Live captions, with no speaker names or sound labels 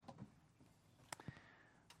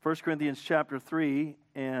1 Corinthians chapter 3,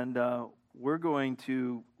 and we're going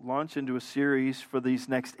to launch into a series for these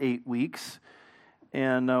next 8 weeks,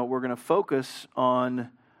 and we're going to focus on,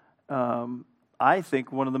 I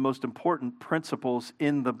think, one of the most important principles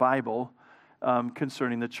in the Bible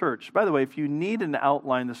concerning the church. By the way, if you need an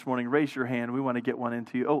outline this morning, raise your hand. We want to get one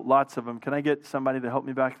into you. Oh, lots of them. Can I get somebody to help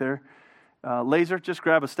me back there? Laser, just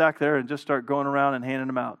grab a stack there and just start going around and handing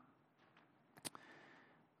them out.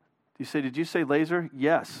 Did you say laser?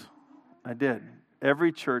 Yes, I did.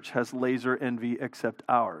 Every church has laser envy except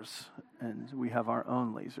ours, and we have our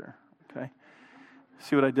own laser, okay?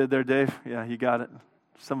 See what I did there, Dave? Yeah, you got it.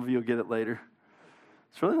 Some of you will get it later.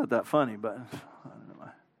 It's really not that funny, but I don't know.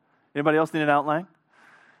 Anybody else need an outline?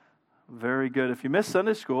 Very good. If you missed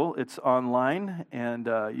Sunday school, it's online, and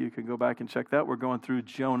you can go back and check that. We're going through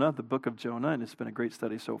Jonah, the book of Jonah, and it's been a great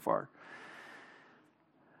study so far.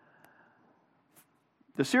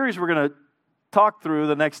 The series we're going to talk through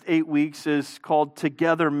the next 8 weeks is called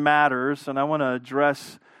Together Matters, and I want to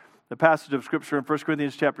address the passage of Scripture in 1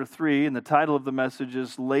 Corinthians chapter 3, and the title of the message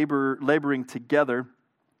is Laboring Together.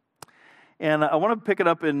 And I want to pick it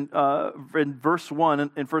up in verse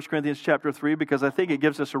 1 in 1 Corinthians chapter 3 because I think it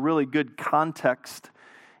gives us a really good context.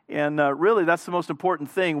 And really, that's the most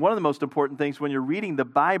important thing. One of the most important things when you're reading the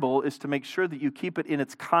Bible is to make sure that you keep it in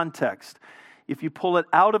its context. If you pull it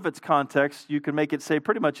out of its context, you can make it say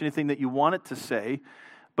pretty much anything that you want it to say.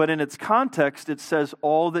 But in its context, it says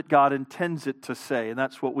all that God intends it to say, and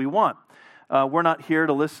that's what we want. We're not here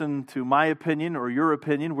to listen to my opinion or your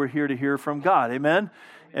opinion. We're here to hear from God. Amen?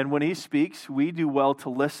 And when He speaks, we do well to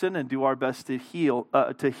listen and do our best to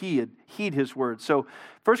heed His word. So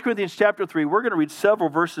 1 Corinthians chapter 3, we're going to read several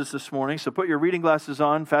verses this morning. So put your reading glasses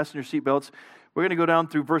on, fasten your seatbelts. We're going to go down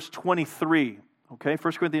through verse 23. Okay,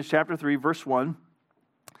 1 Corinthians chapter 3, verse 1.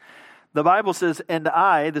 The Bible says, "And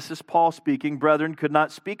I," this is Paul speaking, "brethren, could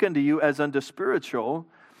not speak unto you as unto spiritual,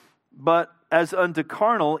 but as unto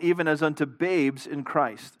carnal, even as unto babes in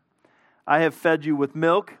Christ. I have fed you with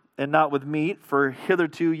milk, and not with meat, for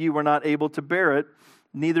hitherto ye were not able to bear it,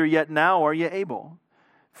 neither yet now are ye able.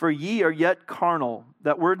 For ye are yet carnal."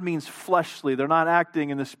 That word means fleshly. They're not acting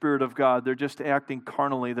in the Spirit of God. They're just acting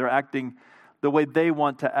carnally. They're acting the way they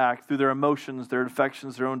want to act through their emotions, their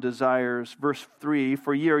affections, their own desires. Verse 3,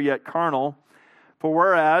 "For ye are yet carnal, for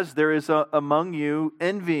whereas there is among you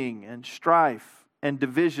envying and strife and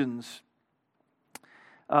divisions,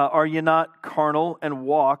 are ye not carnal and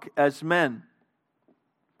walk as men?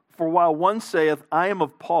 For while one saith, I am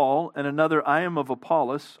of Paul, and another, I am of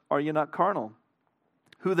Apollos, are ye not carnal?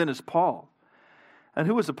 Who then is Paul? And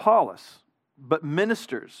who is Apollos? But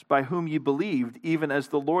ministers by whom ye believed, even as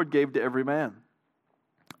the Lord gave to every man.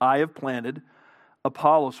 I have planted,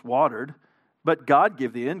 Apollos watered, but God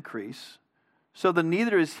gave the increase. So that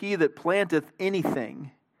neither is he that planteth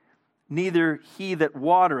anything, neither he that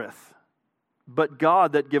watereth, but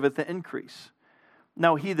God that giveth the increase.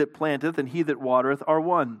 Now he that planteth and he that watereth are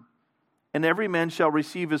one, and every man shall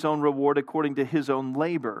receive his own reward according to his own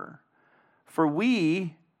labor. For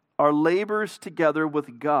we are laborers together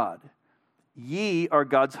with God. Ye are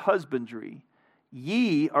God's husbandry.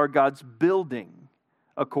 Ye are God's building,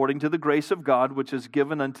 according to the grace of God, which is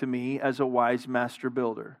given unto me as a wise master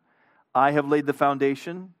builder. I have laid the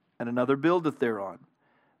foundation, and another buildeth thereon.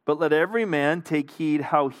 But let every man take heed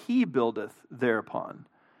how he buildeth thereupon.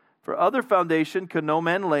 For other foundation can no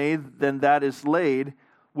man lay than that is laid,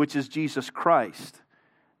 which is Jesus Christ.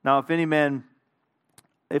 Now if any man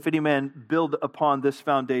build upon this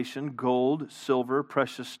foundation gold, silver,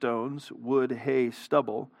 precious stones, wood, hay,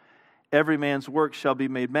 stubble, every man's work shall be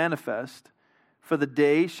made manifest, for the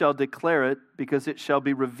day shall declare it, because it shall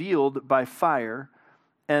be revealed by fire,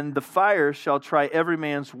 and the fire shall try every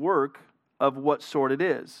man's work of what sort it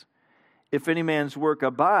is. If any man's work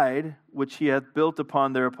abide, which he hath built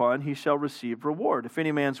upon thereupon, he shall receive reward. If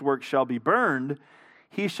any man's work shall be burned,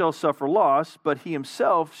 he shall suffer loss, but he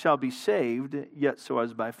himself shall be saved, yet so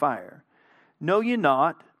as by fire. Know ye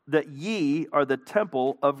not that ye are the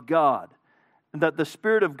temple of God, and that the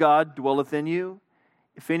Spirit of God dwelleth in you?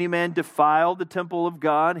 If any man defile the temple of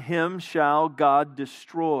God, him shall God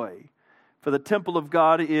destroy. For the temple of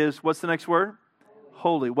God is," what's the next word?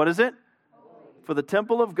 Holy. What is it? Holy. "For the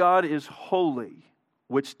temple of God is holy,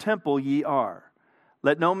 which temple ye are.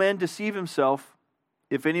 Let no man deceive himself.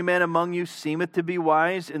 If any man among you seemeth to be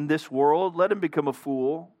wise in this world, let him become a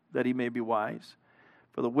fool, that he may be wise.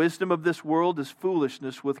 For the wisdom of this world is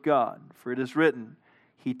foolishness with God. For it is written,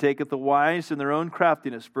 He taketh the wise in their own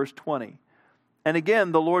craftiness." Verse 20. "And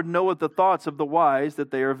again, the Lord knoweth the thoughts of the wise,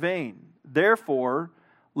 that they are vain. Therefore,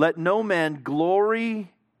 let no man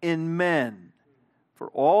glory in men, For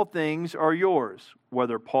all things are yours,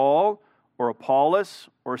 whether Paul or Apollos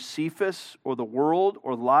or Cephas or the world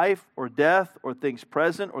or life or death or things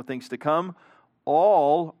present or things to come,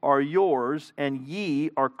 all are yours, and ye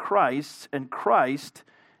are Christ's, and Christ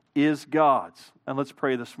is God's." And let's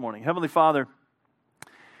pray this morning. Heavenly Father,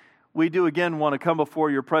 we do again want to come before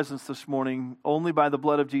your presence this morning only by the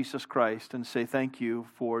blood of Jesus Christ and say thank you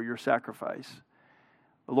for your sacrifice.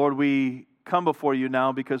 Lord, we come before you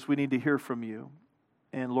now because we need to hear from you.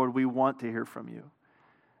 And Lord, we want to hear from you.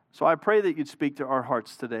 So I pray that you'd speak to our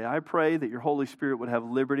hearts today. I pray that your Holy Spirit would have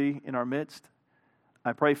liberty in our midst.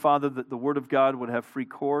 I pray, Father, that the Word of God would have free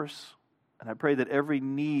course. And I pray that every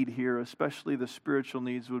need here, especially the spiritual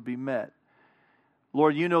needs, would be met.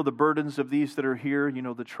 Lord, you know the burdens of these that are here. You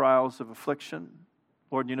know the trials of affliction.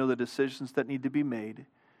 Lord, you know the decisions that need to be made.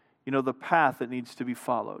 You know the path that needs to be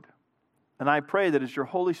followed. And I pray that as your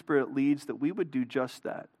Holy Spirit leads, that we would do just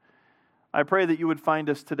that. I pray that you would find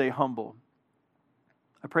us today humble.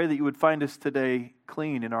 I pray that you would find us today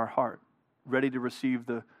clean in our heart, ready to receive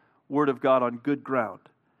the Word of God on good ground.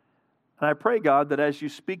 And I pray, God, that as you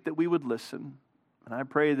speak, that we would listen. And I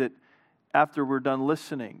pray that after we're done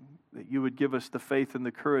listening, that you would give us the faith and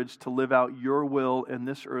the courage to live out your will in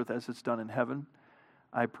this earth as it's done in heaven.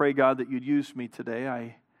 I pray, God, that you'd use me today.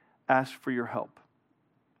 I ask for your help.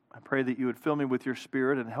 I pray that you would fill me with your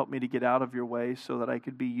Spirit and help me to get out of your way so that I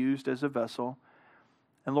could be used as a vessel.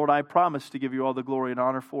 And Lord, I promise to give you all the glory and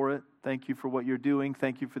honor for it. Thank you for what you're doing.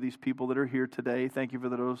 Thank you for these people that are here today. Thank you for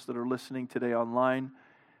those that are listening today online.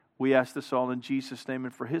 We ask this all in Jesus' name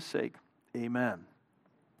and for his sake. Amen.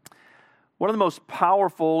 One of the most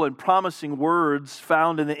powerful and promising words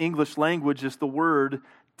found in the English language is the word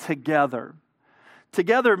together.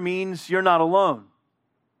 Together means you're not alone.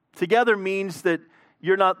 Together means that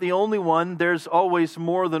you're not the only one. There's always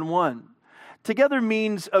more than one. Together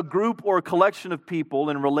means a group or collection of people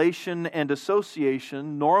in relation and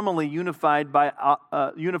association, normally unified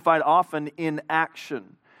often in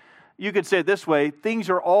action. You could say it this way: things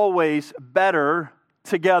are always better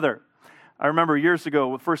together. I remember years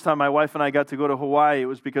ago, the first time my wife and I got to go to Hawaii, it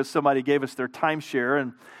was because somebody gave us their timeshare,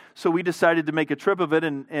 and so we decided to make a trip of it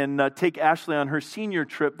and take Ashley on her senior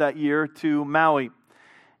trip that year to Maui.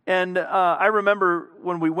 And I remember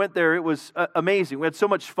when we went there, it was amazing. We had so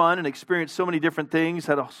much fun and experienced so many different things,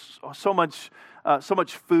 had so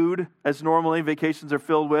much food, as normally vacations are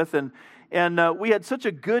filled with. And we had such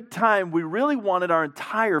a good time, we really wanted our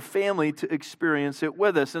entire family to experience it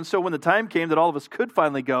with us. And so when the time came that all of us could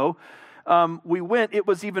finally go, we went. It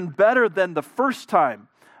was even better than the first time.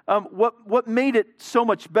 What made it so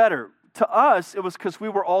much better? To us, it was because we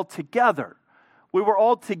were all together. We were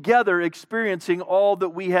all together experiencing all that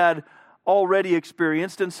we had already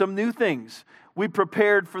experienced and some new things. We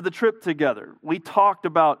prepared for the trip together. We talked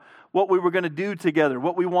about what we were going to do together,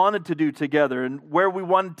 what we wanted to do together, and where we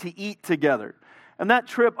wanted to eat together. And that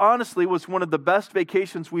trip, honestly, was one of the best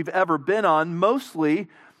vacations we've ever been on, mostly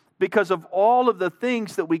because of all of the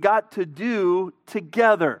things that we got to do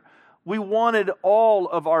together. We wanted all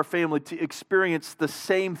of our family to experience the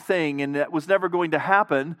same thing, and that was never going to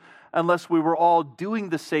happen unless we were all doing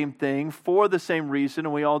the same thing for the same reason,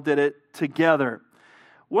 and we all did it together.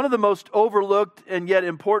 One of the most overlooked and yet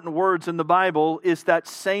important words in the Bible is that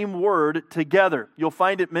same word, together. You'll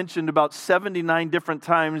find it mentioned about 79 different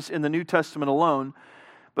times in the New Testament alone.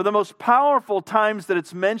 But the most powerful times that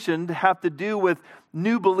it's mentioned have to do with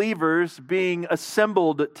new believers being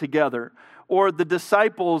assembled together, or the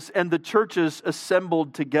disciples and the churches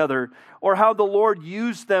assembled together, or how the Lord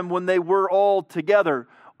used them when they were all together,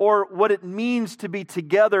 or what it means to be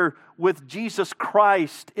together with Jesus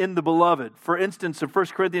Christ in the beloved. For instance, in 1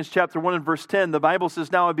 Corinthians chapter 1 and verse 10, the Bible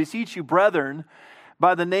says, "Now I beseech you, brethren,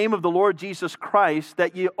 by the name of the Lord Jesus Christ,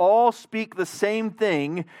 that ye all speak the same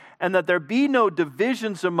thing, and that there be no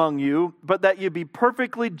divisions among you, but that ye be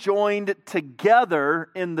perfectly joined together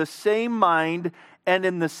in the same mind and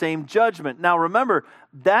in the same judgment." Now remember,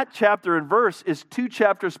 that chapter and verse is 2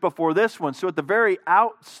 chapters before this one. So at the very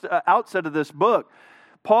outset of this book,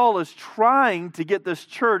 Paul is trying to get this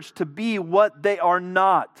church to be what they are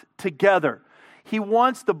not, together. He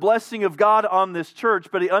wants the blessing of God on this church,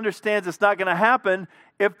 but he understands it's not going to happen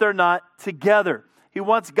if they're not together. He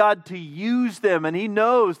wants God to use them, and he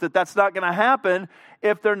knows that that's not going to happen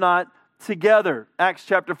if they're not together. Acts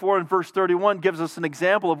chapter 4 and verse 31 gives us an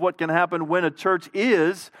example of what can happen when a church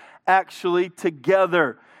is actually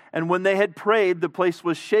together. "And when they had prayed, the place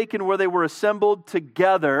was shaken where they were assembled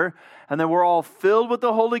together, and they were all filled with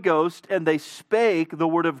the Holy Ghost, and they spake the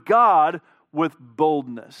word of God with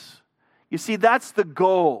boldness." You see, that's the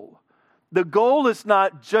goal. The goal is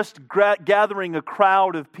not just gathering a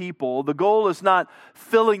crowd of people. The goal is not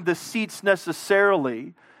filling the seats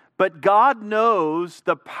necessarily. But God knows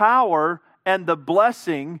the power and the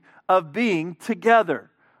blessing of being together.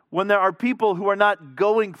 When there are people who are not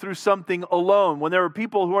going through something alone, when there are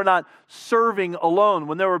people who are not serving alone,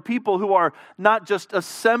 when there are people who are not just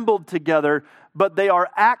assembled together, but they are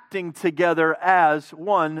acting together as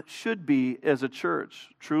one should be as a church.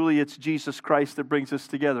 Truly, it's Jesus Christ that brings us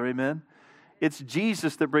together. Amen? It's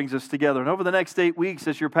Jesus that brings us together. And over the next 8 weeks,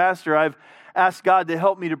 as your pastor, I've asked God to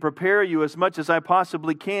help me to prepare you as much as I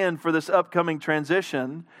possibly can for this upcoming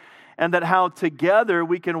transition, and that how together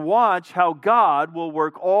we can watch how God will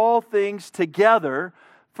work all things together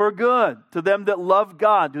for good to them that love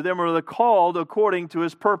God, to them who are called according to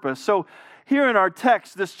His purpose. So here in our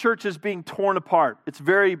text, this church is being torn apart. It's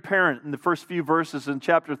very apparent in the first few verses in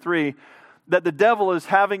chapter 3 that the devil is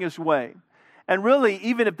having his way. And really,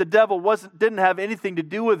 even if the devil didn't have anything to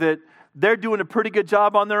do with it, they're doing a pretty good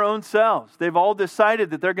job on their own selves. They've all decided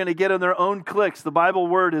that they're going to get in their own cliques. The Bible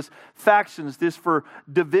word is factions. This for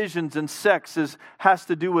divisions and sects has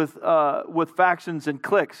to do with factions and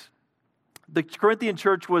cliques. The Corinthian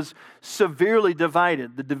church was severely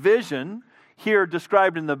divided. The division here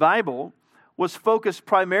described in the Bible was focused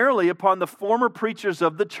primarily upon the former preachers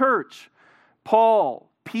of the church, Paul,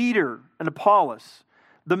 Peter, and Apollos.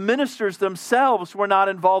 The ministers themselves were not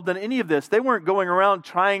involved in any of this. They weren't going around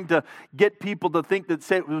trying to get people to think that,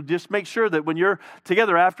 say, well, just make sure that when you're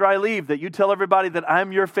together after I leave, that you tell everybody that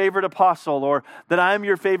I'm your favorite apostle or that I'm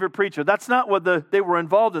your favorite preacher. That's not what they were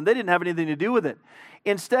involved in. They didn't have anything to do with it.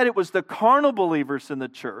 Instead, it was the carnal believers in the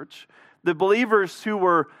church, the believers who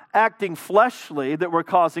were acting fleshly, that were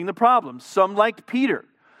causing the problems. Some liked Peter.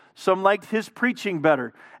 Some liked his preaching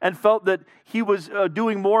better and felt that he was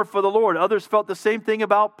doing more for the Lord. Others felt the same thing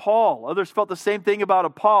about Paul. Others felt the same thing about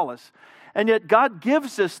Apollos. And yet God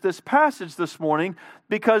gives us this passage this morning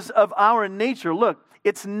because of our nature. Look,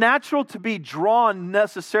 it's natural to be drawn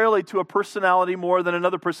necessarily to a personality more than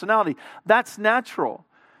another personality. That's natural.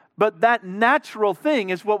 But that natural thing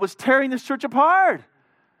is what was tearing this church apart.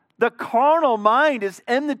 The carnal mind is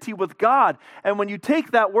enmity with God. And when you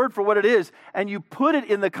take that word for what it is and you put it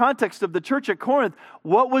in the context of the church at Corinth,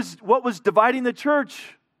 what was dividing the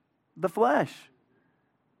church? The flesh.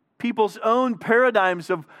 People's own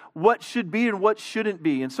paradigms of what should be and what shouldn't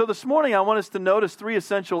be. And so this morning I want us to notice 3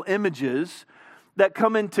 essential images that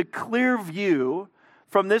come into clear view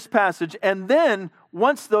from this passage. And then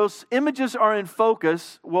once those images are in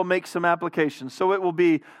focus, we'll make some applications. So it will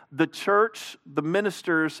be the church, the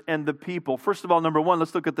ministers, and the people. First of all, number 1,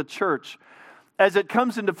 let's look at the church. As it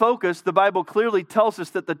comes into focus, the Bible clearly tells us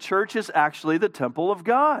that the church is actually the temple of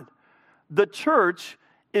God. The church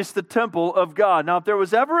is the temple of God. Now, if there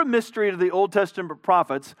was ever a mystery to the Old Testament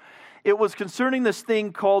prophets, it was concerning this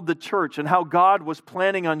thing called the church and how God was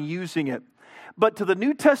planning on using it. But to the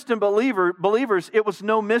New Testament believers, it was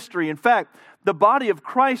no mystery. In fact, the body of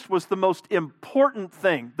Christ was the most important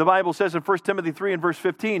thing. The Bible says in 1 Timothy 3 and verse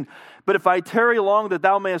 15, "But if I tarry long, that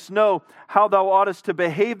thou mayest know how thou oughtest to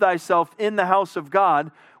behave thyself in the house of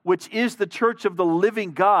God, which is the church of the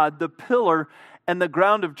living God, the pillar and the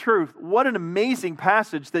ground of truth." What an amazing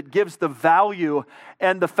passage that gives the value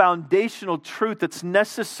and the foundational truth that's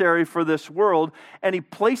necessary for this world. And he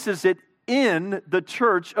places it in the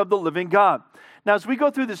church of the living God. Now, as we go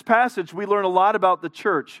through this passage, we learn a lot about the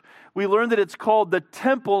church. We learn that it's called the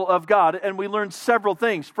temple of God, and we learn several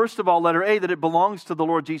things. First of all, letter A, that it belongs to the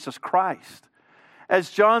Lord Jesus Christ. As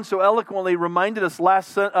John so eloquently reminded us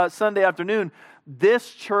last Sunday afternoon,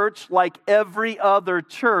 this church, like every other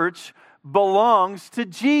church, belongs to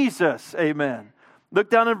Jesus. Amen. Look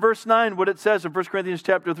down in verse 9, what it says in 1 Corinthians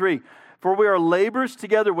chapter 3. "For we are laborers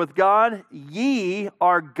together with God. Ye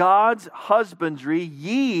are God's husbandry.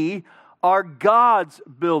 Ye are God's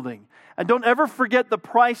building." And don't ever forget the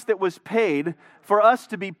price that was paid for us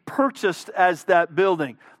to be purchased as that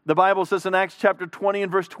building. The Bible says in Acts chapter 20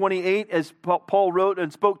 and verse 28, as Paul wrote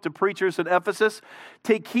and spoke to preachers in Ephesus,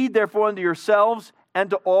 "Take heed therefore unto yourselves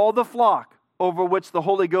and to all the flock over which the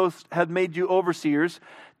Holy Ghost hath made you overseers,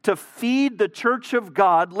 to feed the church of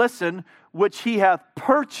God," listen, "which he hath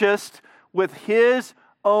purchased with his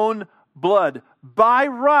own blood." By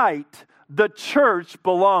right, the church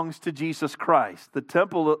belongs to Jesus Christ. The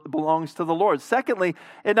temple belongs to the Lord. Secondly,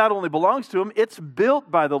 it not only belongs to him, it's built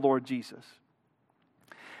by the Lord Jesus.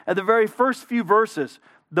 At the very first few verses,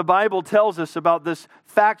 the Bible tells us about this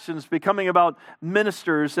factions becoming about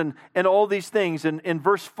ministers and all these things. And in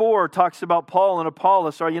verse 4 talks about Paul and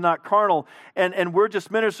Apollos. Are you not carnal? And we're just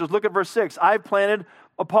ministers. Look at verse 6. "I planted,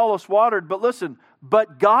 Apollos watered." But listen,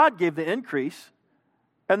 "but God gave the increase."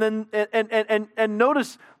 And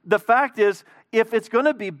notice the fact is, if it's going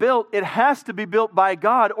to be built, it has to be built by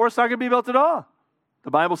God, or it's not going to be built at all.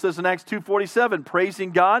 The Bible says in Acts 2:47,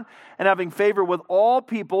 praising God and having favor with all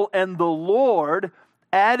people, and the Lord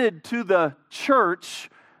added to the church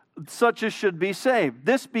such as should be saved.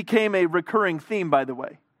 This became a recurring theme, by the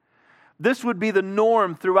way. This would be the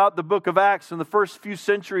norm throughout the book of Acts in the first few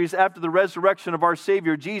centuries after the resurrection of our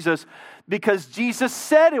Savior Jesus, because Jesus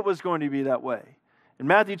said it was going to be that way. In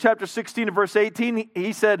Matthew chapter 16 and verse 18,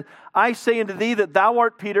 he said, I say unto thee that thou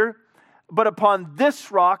art Peter, but upon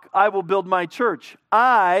this rock I will build my church.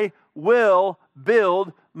 I will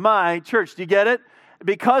build my church. Do you get it?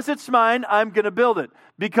 Because it's mine, I'm going to build it.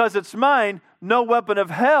 Because it's mine, no weapon of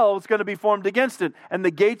hell is going to be formed against it. And the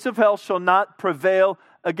gates of hell shall not prevail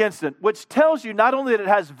against it. Which tells you not only that it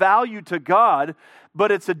has value to God,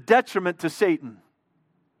 but it's a detriment to Satan.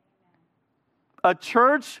 A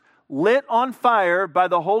church lit on fire by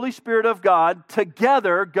the Holy Spirit of God,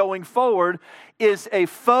 together going forward, is a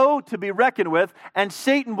foe to be reckoned with, and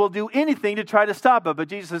Satan will do anything to try to stop it. But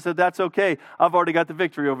Jesus said, that's okay. I've already got the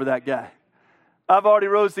victory over that guy. I've already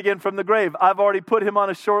rose again from the grave. I've already put him on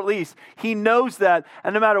a short leash. He knows that,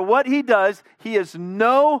 and no matter what he does, he is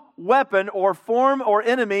no weapon or form or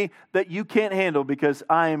enemy that you can't handle, because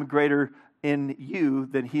I am greater in you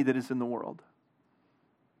than he that is in the world.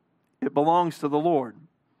 It belongs to the Lord.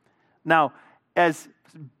 Now, as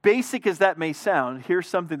basic as that may sound, here's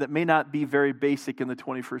something that may not be very basic in the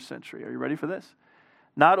 21st century. Are you ready for this?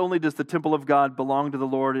 Not only does the temple of God belong to the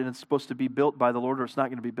Lord and it's supposed to be built by the Lord, or it's not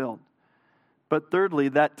going to be built, but thirdly,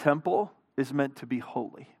 that temple is meant to be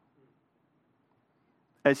holy.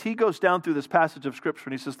 As he goes down through this passage of Scripture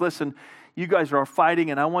and he says, listen, you guys are fighting,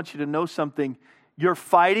 and I want you to know something. You're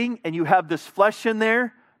fighting and you have this flesh in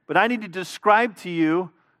there, but I need to describe to you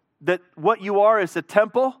that what you are is a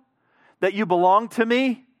temple, that you belong to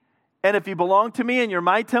me, and if you belong to me and you're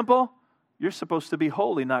my temple, you're supposed to be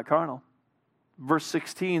holy, not carnal. Verse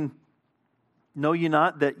 16, know ye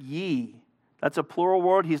not that ye, that's a plural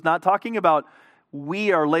word. He's not talking about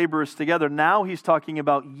we are laborers together. Now he's talking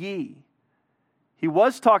about ye. He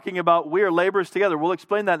was talking about we are laborers together. We'll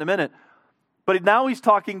explain that in a minute. But now he's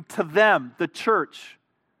talking to them, the church.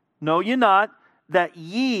 Know ye not that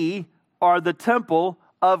ye are the temple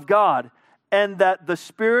of God, and that the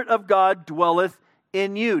Spirit of God dwelleth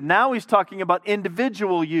in you. Now he's talking about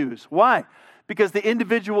individual yous. Why? Because the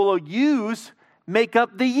individual yous make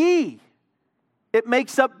up the ye. It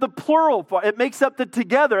makes up the plural. It makes up the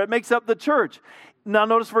together. It makes up the church. Now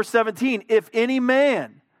notice verse 17. If any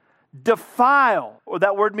man defile, or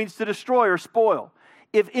that word means to destroy or spoil.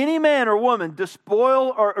 If any man or woman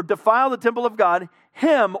despoil or defile the temple of God,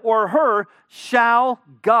 him or her shall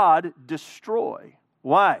God destroy.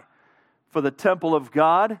 Why? For the temple of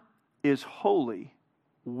God is holy,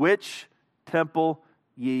 which temple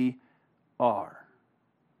ye are.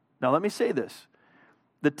 Now let me say this.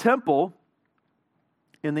 The temple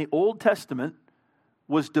in the Old Testament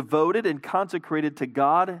was devoted and consecrated to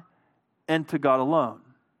God and to God alone.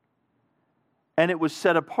 And it was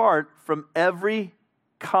set apart from everything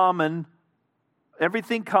common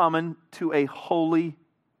to a holy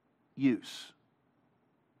use.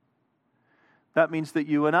 That means that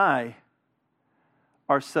you and I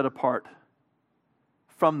are set apart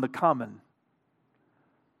from the common,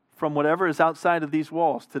 from whatever is outside of these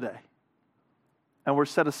walls today. And we're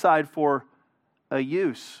set aside for a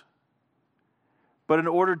use. But in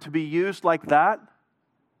order to be used like that,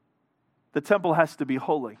 the temple has to be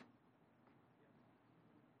holy.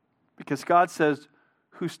 Because God says,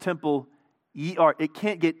 whose temple ye are. It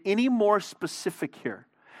can't get any more specific here.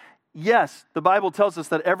 Yes, the Bible tells us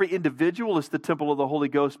that every individual is the temple of the Holy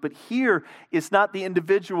Ghost, but here it's not the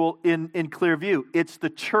individual in clear view. It's the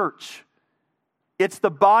church. It's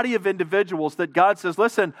the body of individuals that God says,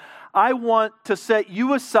 listen, I want to set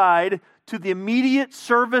you aside to the immediate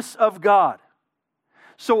service of God.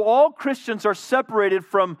 So all Christians are separated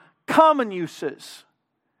from common uses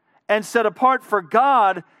and set apart for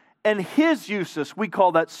God and His uses. We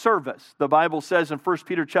call that service. The Bible says in 1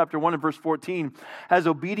 Peter chapter 1 and verse 14, as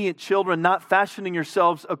obedient children, not fashioning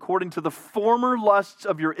yourselves according to the former lusts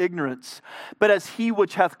of your ignorance, but as He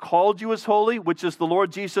which hath called you is holy, which is the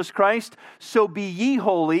Lord Jesus Christ, so be ye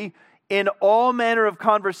holy in all manner of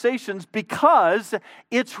conversations, because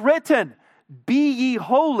it's written, be ye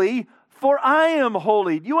holy, for I am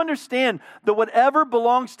holy. Do you understand that whatever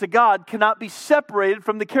belongs to God cannot be separated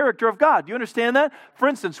from the character of God? Do you understand that? For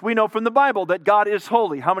instance, we know from the Bible that God is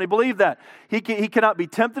holy. How many believe that? He cannot be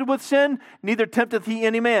tempted with sin, neither tempteth He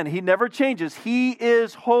any man. He never changes. He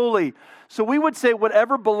is holy. So we would say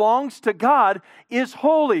whatever belongs to God is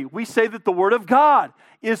holy. We say that the Word of God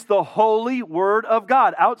is the Holy Word of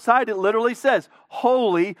God. Outside it literally says,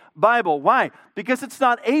 Holy Bible. Why? Because it's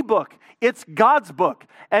not a book. It's God's book.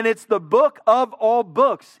 And it's the book of all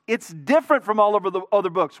books. It's different from all of the other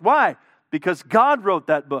books. Why? Because God wrote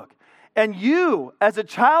that book. And you, as a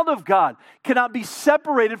child of God, cannot be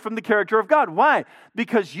separated from the character of God. Why?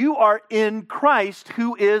 Because you are in Christ,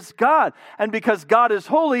 who is God. And because God is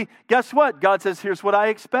holy, guess what? God says, here's what I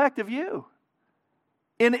expect of you.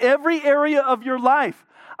 In every area of your life,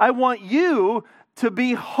 I want you to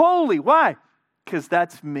be holy. Why? Because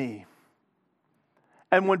that's me.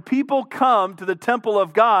 And when people come to the temple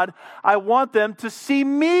of God, I want them to see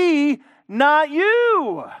me, not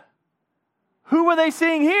you. Who are they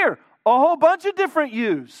seeing here? A whole bunch of different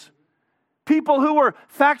yous. People who were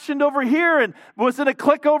factioned over here and was in a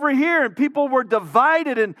clique over here, and people were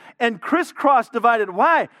divided and crisscross divided.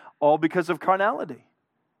 Why? All because of carnality.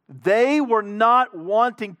 They were not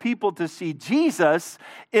wanting people to see Jesus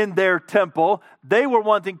in their temple. They were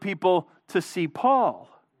wanting people to see Paul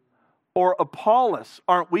or Apollos.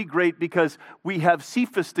 Aren't we great because we have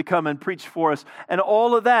Cephas to come and preach for us and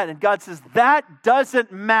all of that? And God says, that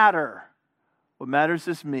doesn't matter. What matters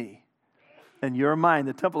is me and your mind.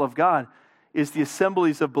 The temple of God is the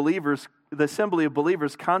assembly of believers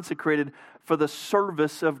consecrated for the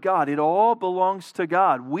service of God. It all belongs to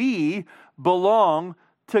God. We belong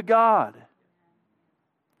to God.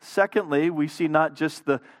 Secondly, we see not just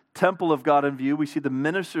the temple of God in view, we see the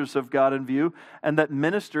ministers of God in view, and that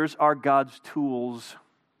ministers are God's tools.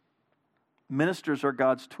 Ministers are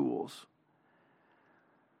God's tools.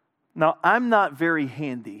 Now, I'm not very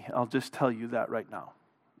handy. I'll just tell you that right now.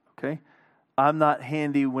 Okay? I'm not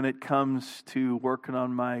handy when it comes to working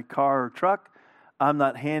on my car or truck. I'm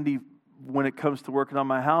not handy when it comes to working on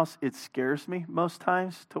my house. It scares me most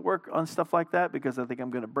times to work on stuff like that because I think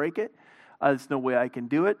I'm going to break it. There's no way I can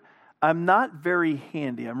do it. I'm not very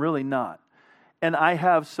handy. I'm really not. And I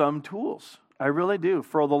have some tools. I really do.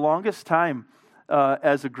 For the longest time,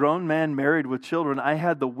 as a grown man married with children, I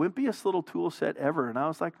had the wimpiest little tool set ever. And I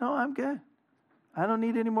was like, no, I'm good. I don't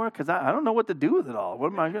need any more because I don't know what to do with it all.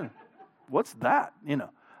 What am I going to? What's that?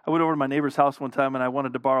 I went over to my neighbor's house one time and I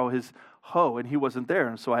wanted to borrow his hoe and he wasn't there.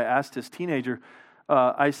 And so I asked his teenager,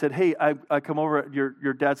 I said, hey, I come over,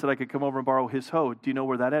 your dad said I could come over and borrow his hoe. Do you know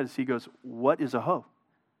where that is? He goes, what is a hoe?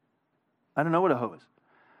 I don't know what a hoe is.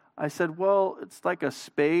 I said, well, it's like a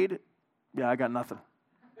spade. Yeah, I got nothing.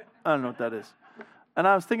 I don't know what that is. And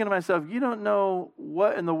I was thinking to myself, you don't know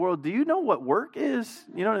what in the world, do you know what work is?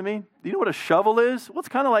 You know what I mean? Do you know what a shovel is? Well, it's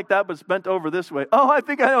kind of like that, but it's bent over this way. Oh, I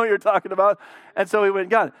think I know what you're talking about. And so he went and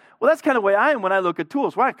got it. Well, that's kind of the way I am when I look at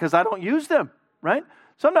tools. Why? Because I don't use them, right?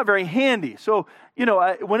 So I'm not very handy. So,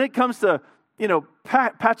 when it comes to,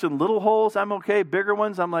 patching little holes, I'm okay. Bigger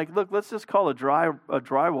ones, I'm like, look, let's just call a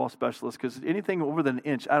drywall specialist because anything over than an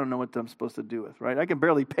inch, I don't know what I'm supposed to do with, right? I can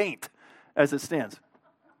barely paint as it stands.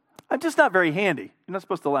 I'm just not very handy. You're not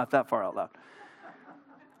supposed to laugh that far out loud.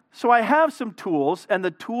 So I have some tools, and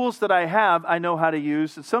the tools that I have, I know how to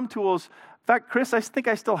use. And some tools, in fact, Chris, I think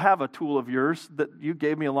I still have a tool of yours that you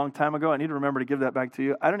gave me a long time ago. I need to remember to give that back to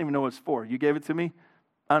you. I don't even know what it's for. You gave it to me?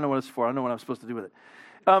 I don't know what it's for. I don't know what I'm supposed to do with it.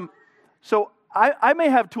 So I may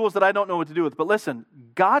have tools that I don't know what to do with, but listen,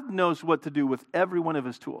 God knows what to do with every one of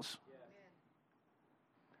his tools.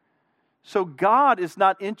 So God is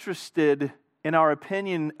not interested in our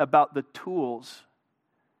opinion about the tools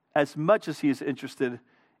as much as he is interested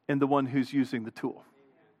in the one who's using the tool.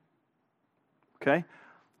 Okay?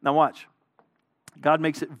 Now watch. God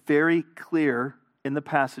makes it very clear in the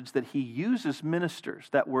passage that he uses ministers.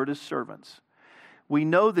 That word is servants. We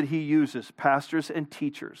know that he uses pastors and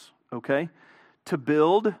teachers, okay, to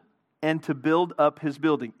build and to build up his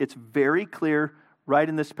building. It's very clear right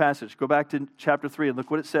in this passage. Go back to chapter 3 and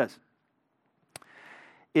look what it says.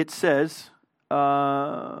 It says,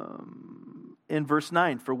 in verse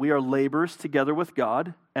 9, for we are laborers together with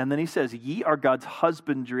God. And then he says, ye are God's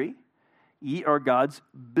husbandry, ye are God's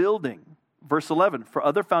building. Verse 11, for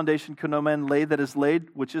other foundation can no man lay that is laid,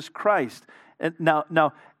 which is Christ. And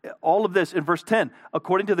now, all of this in verse 10,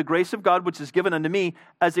 according to the grace of God, which is given unto me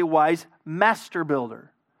as a wise master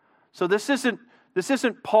builder. So this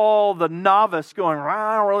isn't Paul the novice going,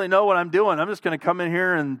 I don't really know what I'm doing. I'm just going to come in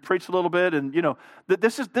here and preach a little bit. And,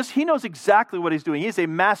 he knows exactly what he's doing. He's a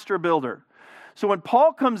master builder. So when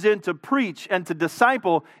Paul comes in to preach and to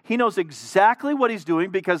disciple, he knows exactly what he's doing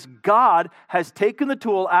because God has taken the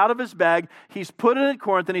tool out of his bag. He's put it in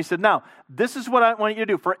Corinth and he said, now, this is what I want you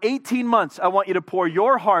to do. For 18 months, I want you to pour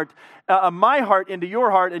your heart my heart into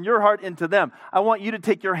your heart and your heart into them. I want you to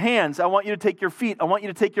take your hands. I want you to take your feet. I want you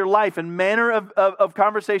to take your life and manner of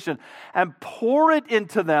conversation and pour it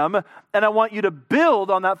into them. And I want you to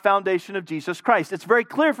build on that foundation of Jesus Christ. It's very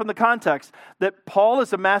clear from the context that Paul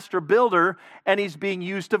is a master builder and he's being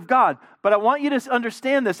used of God. But I want you to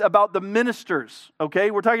understand this about the ministers,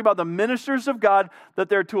 okay? We're talking about the ministers of God, that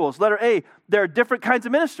they're tools. Letter A, there are different kinds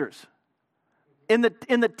of ministers. In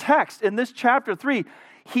the text, in this chapter 3,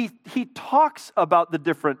 he talks about the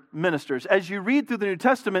different ministers. As you read through the New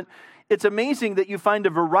Testament, it's amazing that you find a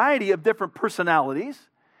variety of different personalities,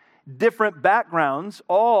 different backgrounds,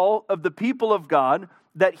 all of the people of God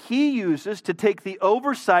that he uses to take the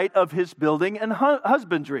oversight of his building and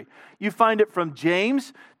husbandry. You find it from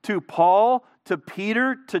James to Paul to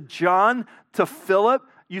Peter to John to Philip.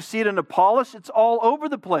 You see it in Apollos. It's all over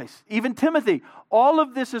the place. Even Timothy. All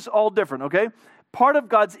of this is all different, okay? Part of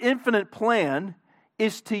God's infinite plan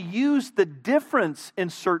is to use the difference in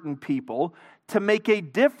certain people to make a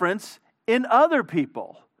difference in other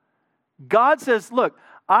people. God says, look,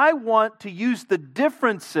 I want to use the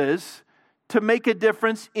differences to make a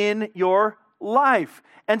difference in your life.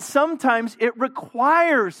 And sometimes it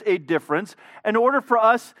requires a difference in order for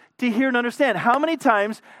us to hear and understand. How many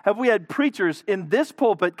times have we had preachers in this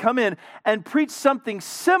pulpit come in and preach something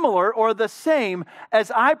similar or the same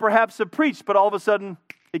as I perhaps have preached, but all of a sudden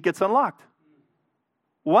it gets unlocked?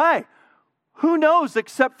 Why? Who knows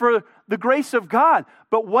except for the grace of God?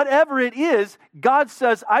 But whatever it is, God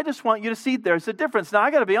says, I just want you to see there's a difference. Now,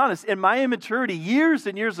 I got to be honest, in my immaturity years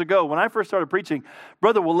and years ago, when I first started preaching,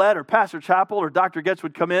 Brother Willett or Pastor Chappell or Dr. Getz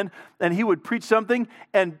would come in and he would preach something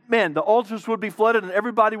and, man, the altars would be flooded and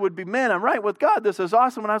everybody would be, man, I'm right with God. This is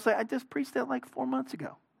awesome. And I was like, I just preached that like 4 months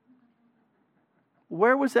ago.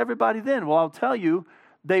 Where was everybody then? Well, I'll tell you,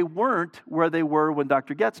 they weren't where they were when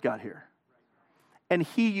Dr. Getz got here. And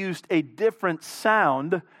he used a different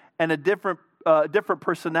sound and a different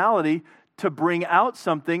personality to bring out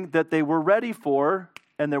something that they were ready for,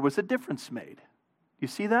 and there was a difference made. You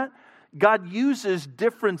see that? God uses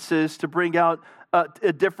differences to bring out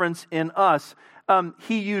a difference in us.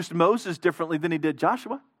 He used Moses differently than he did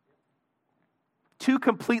Joshua. Two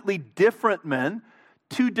completely different men,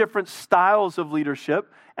 two different styles of leadership,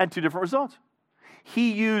 and two different results.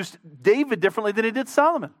 He used David differently than he did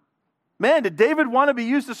Solomon. Man, did David want to be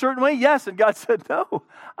used a certain way? Yes. And God said, no,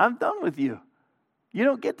 I'm done with you. You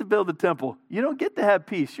don't get to build the temple. You don't get to have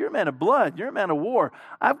peace. You're a man of blood. You're a man of war.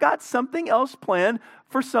 I've got something else planned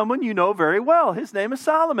for someone you know very well. His name is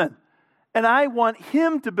Solomon. And I want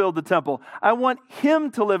him to build the temple. I want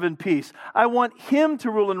him to live in peace. I want him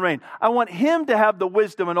to rule and reign. I want him to have the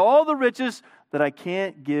wisdom and all the riches that I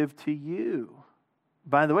can't give to you.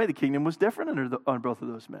 By the way, the kingdom was different under both of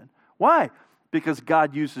those men. Why? Because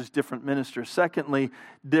God uses different ministers. Secondly,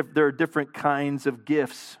 there are different kinds of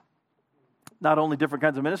gifts. Not only different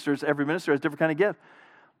kinds of ministers, every minister has a different kind of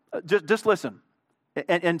gift. Just listen.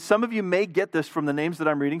 And some of you may get this from the names that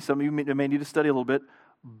I'm reading. Some of you may need to study a little bit.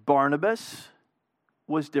 Barnabas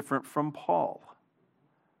was different from Paul.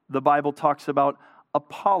 The Bible talks about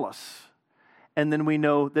Apollos. And then we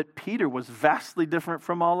know that Peter was vastly different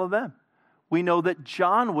from all of them. We know that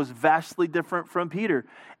John was vastly different from Peter.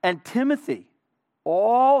 And Timothy.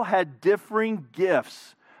 All had differing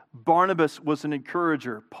gifts. Barnabas was an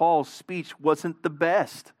encourager. Paul's speech wasn't the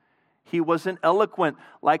best. He wasn't eloquent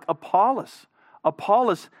like Apollos.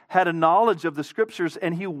 Apollos had a knowledge of the scriptures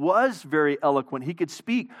and he was very eloquent. He could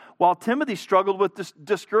speak, while Timothy struggled with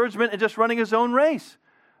discouragement and just running his own race.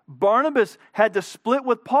 Barnabas had to split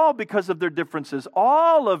with Paul because of their differences.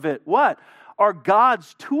 All of it, what? Are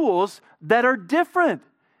God's tools that are different.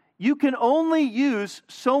 You can only use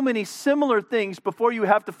so many similar things before you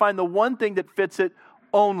have to find the one thing that fits it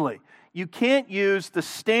only. You can't use the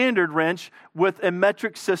standard wrench with a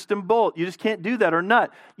metric system bolt. You just can't do that, or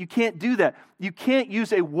nut. You can't do that. You can't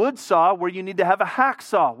use a wood saw where you need to have a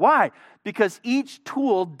hacksaw. Why? Because each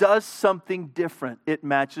tool does something different. It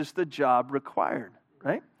matches the job required,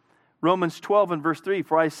 right? Romans 12 and verse 3,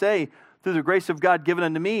 for I say, through the grace of God given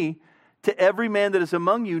unto me, to every man that is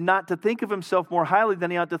among you, not to think of himself more highly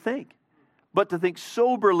than he ought to think, but to think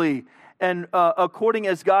soberly and according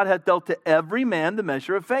as God hath dealt to every man the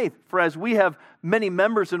measure of faith. For as we have many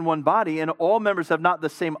members in one body, and all members have not the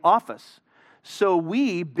same office, so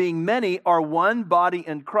we, being many, are one body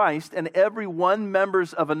in Christ, and every one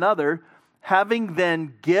members of another, having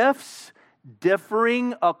then gifts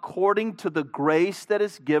differing according to the grace that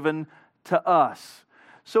is given to us.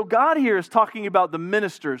 So God here is talking about the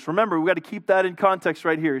ministers. Remember, we've got to keep that in context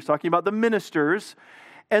right here. He's talking about the ministers.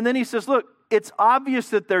 And then he says, look, it's obvious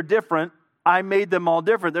that they're different. I made them all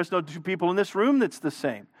different. There's no two people in this room that's the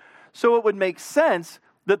same. So it would make sense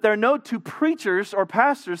that there are no two preachers or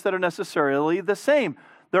pastors that are necessarily the same.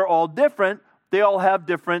 They're all different. They all have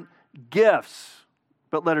different gifts.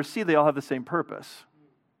 But letter C, they all have the same purpose.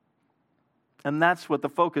 And that's what the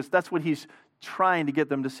focus, that's what he's trying to get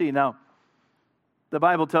them to see. Now, the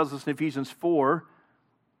Bible tells us in Ephesians 4,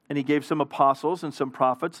 and he gave some apostles and some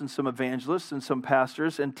prophets and some evangelists and some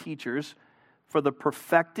pastors and teachers for the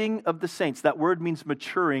perfecting of the saints. That word means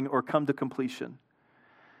maturing or come to completion.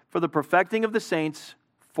 For the perfecting of the saints,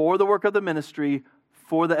 for the work of the ministry,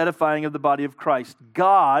 for the edifying of the body of Christ.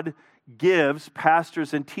 God gives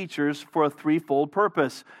pastors and teachers for a threefold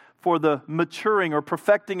purpose: for the maturing or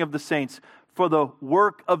perfecting of the saints, for the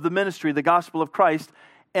work of the ministry, the gospel of Christ,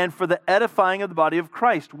 and for the edifying of the body of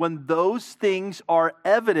Christ. When those things are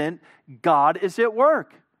evident, God is at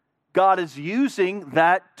work. God is using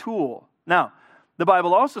that tool. Now, the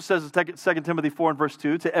Bible also says in 2 Timothy 4 and verse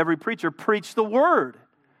 2, to every preacher, preach the word.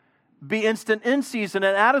 Be instant in season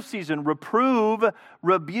and out of season. Reprove,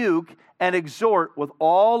 rebuke, and exhort with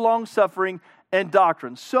all long-suffering and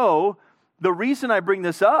doctrine. So, the reason I bring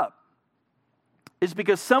this up is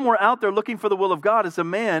because somewhere out there looking for the will of God is a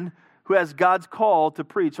man who has God's call to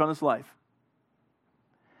preach on his life.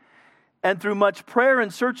 And through much prayer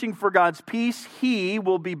and searching for God's peace, he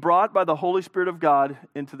will be brought by the Holy Spirit of God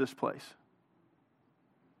into this place.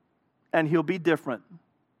 And he'll be different.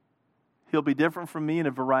 He'll be different from me in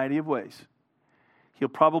a variety of ways. He'll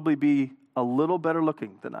probably be a little better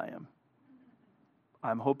looking than I am.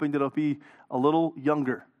 I'm hoping that he'll be a little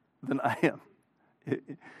younger than I am.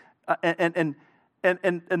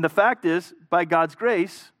 And the fact is, by God's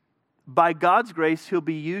grace, he'll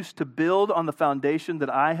be used to build on the foundation that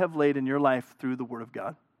I have laid in your life through the Word of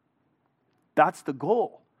God. That's the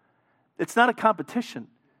goal. It's not a competition.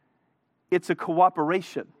 It's a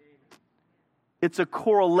cooperation. It's a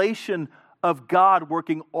correlation of God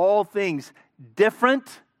working all things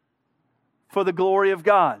different for the glory of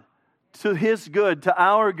God, to his good, to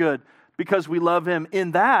our good, because we love him.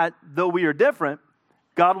 In that, though we are different,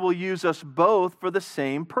 God will use us both for the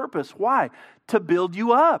same purpose. Why? To build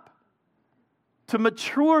you up, to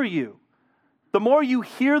mature you. The more you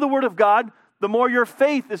hear the word of God, the more your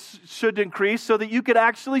faith should increase so that you could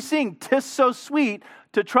actually sing, "'Tis so sweet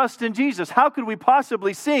to trust in Jesus." How could we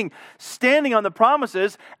possibly sing standing on the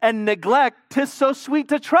promises and neglect "'Tis so sweet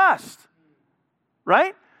to trust"?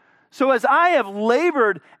 Right? So as I have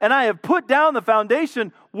labored and I have put down the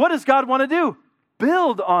foundation, what does God want to do?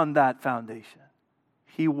 Build on that foundation.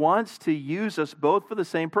 He wants to use us both for the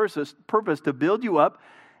same purpose, to build you up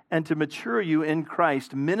and to mature you in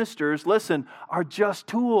Christ. Ministers, listen, are just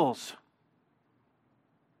tools.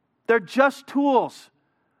 They're just tools.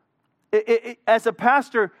 As a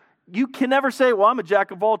pastor, you can never say, "Well, I'm a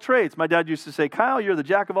jack of all trades." My dad used to say, "Kyle, you're the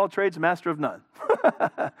jack of all trades, master of none."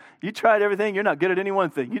 You tried everything. You're not good at any one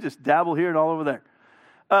thing. You just dabble here and all over there.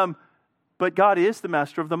 But God is the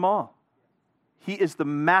master of them all. He is the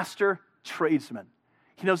master tradesman.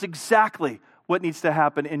 He knows exactly what needs to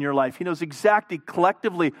happen in your life. He knows exactly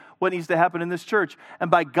collectively what needs to happen in this church. And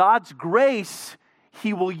by God's grace,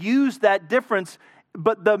 he will use that difference.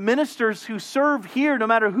 But the ministers who serve here, no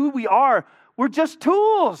matter who we are, we're just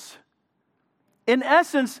tools. In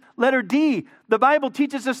essence, letter D, the Bible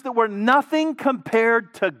teaches us that we're nothing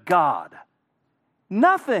compared to God.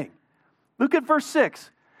 Nothing. Look at verse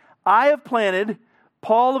 6. I have planted,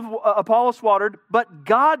 Apollos watered, but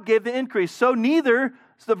God gave the increase.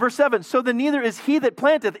 Verse 7, so then neither is he that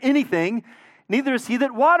planteth anything, neither is he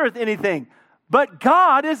that watereth anything, but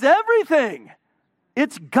God is everything.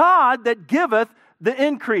 It's God that giveth the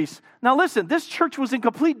increase. Now listen, this church was in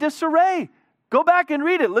complete disarray. Go back and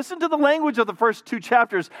read it. Listen to the language of the first 2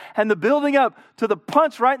 chapters and the building up to the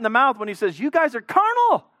punch right in the mouth when he says, "You guys are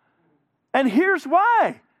carnal." And here's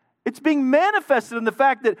why. It's being manifested in the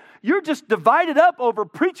fact that you're just divided up over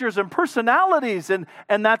preachers and personalities, and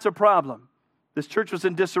that's a problem. This church was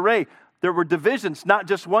in disarray. There were divisions, not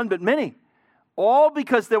just one, but many. All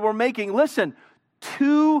because they were making, listen,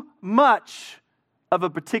 too much of a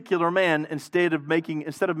particular man instead of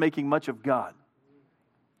making much of God.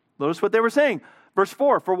 Notice what they were saying. Verse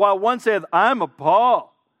 4, for while one saith, "I'm of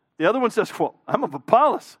Paul," the other one says, "Well, I'm of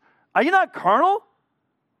Apollos." Are you not carnal?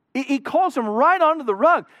 He calls them right onto the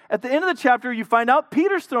rug. At the end of the chapter, you find out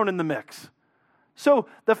Peter's thrown in the mix. So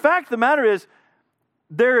the fact of the matter is,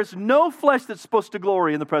 there is no flesh that's supposed to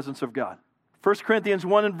glory in the presence of God. 1 Corinthians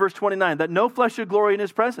 1 and verse 29, that no flesh should glory in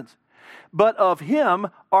his presence. But of him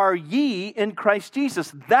are ye in Christ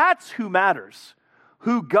Jesus. That's who matters.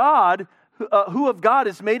 Who God who of God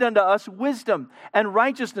is made unto us wisdom and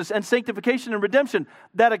righteousness and sanctification and redemption,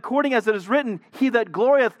 that according as it is written, he that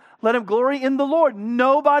glorieth, let him glory in the Lord.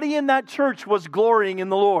 Nobody in that church was glorying in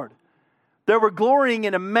the Lord. They were glorying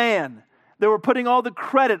in a man. They were putting all the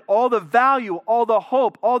credit, all the value, all the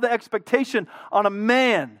hope, all the expectation on a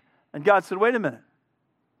man. And God said, wait a minute.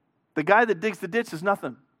 The guy that digs the ditch is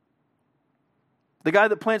nothing. The guy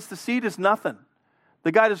that plants the seed is nothing.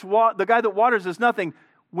 The guy that waters is nothing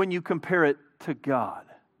when you compare it to God.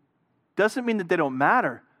 Doesn't mean that they don't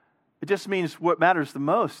matter. It just means what matters the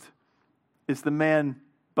most is the man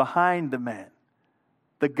behind the man.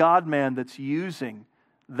 The God-man that's using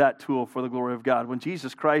that tool for the glory of God. When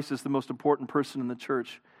Jesus Christ is the most important person in the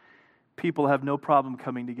church, people have no problem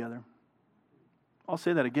coming together. I'll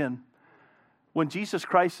say that again. When Jesus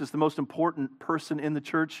Christ is the most important person in the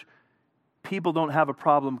church, people don't have a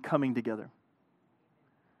problem coming together.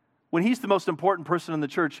 When he's the most important person in the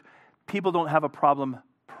church, people don't have a problem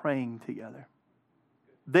praying together.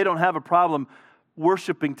 They don't have a problem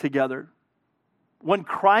worshiping together. When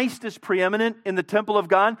Christ is preeminent in the temple of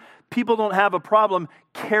God, people don't have a problem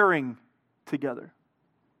caring together.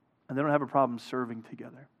 And they don't have a problem serving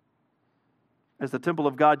together. As the temple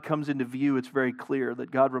of God comes into view, it's very clear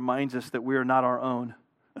that God reminds us that we are not our own.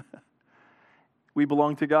 We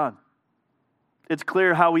belong to God. It's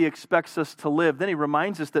clear how he expects us to live. Then he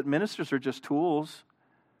reminds us that ministers are just tools.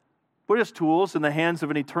 We're just tools in the hands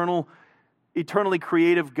of an eternally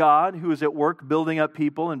creative God who is at work building up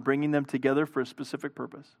people and bringing them together for a specific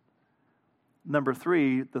purpose. Number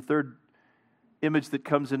 3, the third image that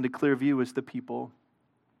comes into clear view is the people.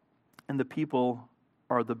 And the people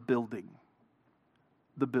are the building.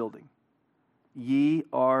 The building. Ye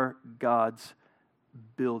are God's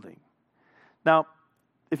building. Now,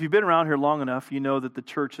 if you've been around here long enough, you know that the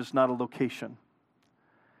church is not a location.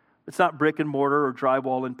 It's not brick and mortar or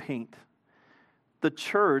drywall and paint. The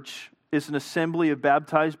church is an assembly of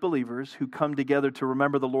baptized believers who come together to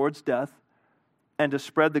remember the Lord's death and to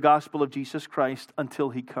spread the gospel of Jesus Christ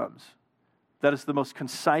until he comes. That is the most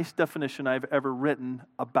concise definition I've ever written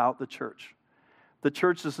about the church. The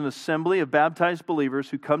church is an assembly of baptized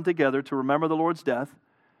believers who come together to remember the Lord's death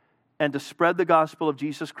and to spread the gospel of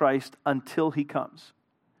Jesus Christ until he comes.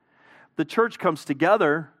 The church comes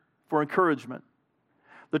together for encouragement.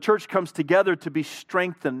 The church comes together to be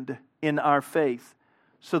strengthened in our faith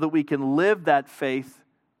so that we can live that faith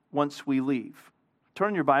once we leave.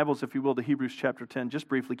 Turn your Bibles, if you will, to Hebrews chapter 10, just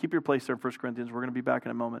briefly. Keep your place there in 1 Corinthians. We're going to be back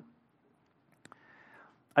in a moment.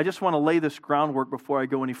 I just want to lay this groundwork before I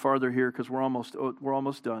go any farther here because we're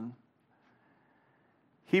almost done.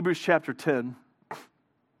 Hebrews chapter 10.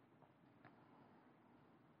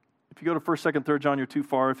 If you go to 1st, 2nd, 3rd John, you're too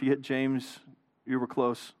far. If you hit James, you were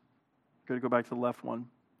close. You've got to go back to the left one.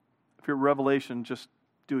 If you're at Revelation, just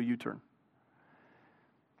do a U-turn.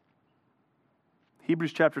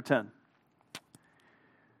 Hebrews chapter 10.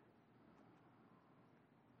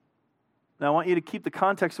 Now, I want you to keep the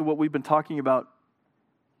context of what we've been talking about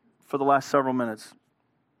for the last several minutes.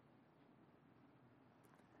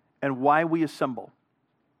 And why we assemble.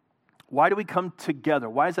 Why do we come together?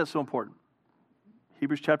 Why is that so important?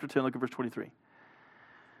 Hebrews chapter 10, look at verse 23.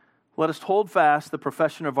 Let us hold fast the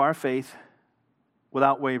profession of our faith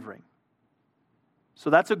without wavering. So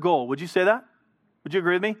that's a goal. Would you say that? Would you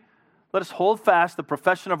agree with me? Let us hold fast the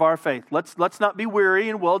profession of our faith. Let's not be weary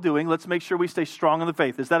in well-doing. Let's make sure we stay strong in the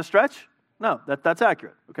faith. Is that a stretch? No, that's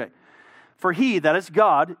accurate. Okay. For he, that is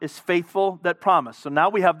God, is faithful that promised. So now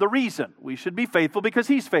we have the reason. We should be faithful because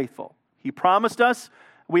he's faithful. He promised us.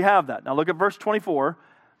 We have that. Now look at verse 24.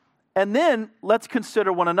 And then let's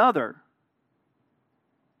consider one another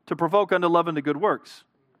to provoke unto love and to good works,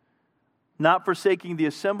 not forsaking the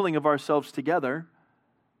assembling of ourselves together,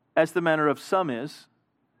 as the manner of some is,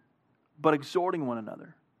 but exhorting one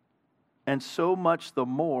another. And so much the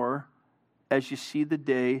more as you see the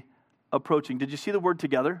day approaching. Did you see the word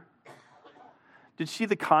together? Did you see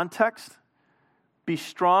the context? Be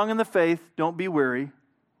strong in the faith, don't be weary,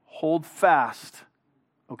 hold fast,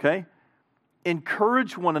 okay?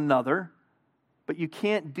 Encourage one another, but you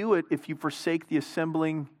can't do it if you forsake the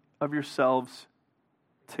assembling of yourselves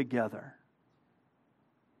together.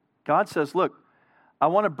 God says, look, I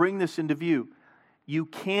want to bring this into view. You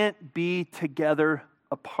can't be together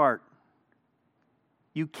apart.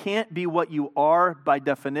 You can't be what you are by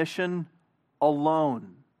definition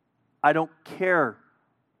alone. I don't care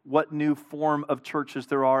what new form of churches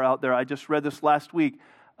there are out there. I just read this last week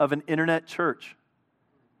of an internet church.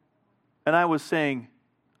 And I was saying,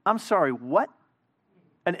 I'm sorry, what?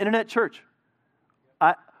 An internet church.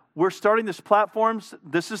 We're starting this platforms.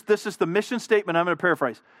 This is the mission statement I'm going to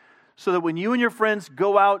paraphrase. So that when you and your friends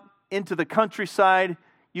go out into the countryside.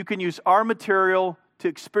 You can use our material to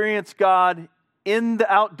experience God in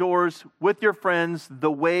the outdoors with your friends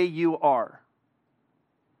the way you are.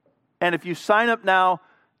 And if you sign up now,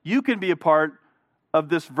 you can be a part of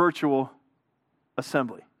this virtual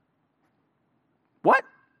assembly. What?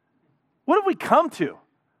 What have we come to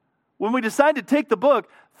when we decide to take the book,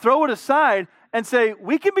 throw it aside, and say,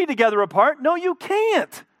 we can be together apart? No, you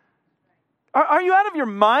can't. Are you out of your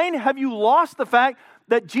mind? Have you lost the fact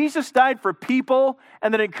that Jesus died for people,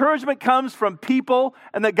 and that encouragement comes from people,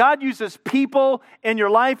 and that God uses people in your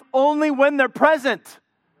life only when they're present?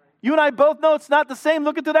 You and I both know it's not the same.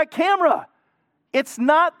 Look into that camera. It's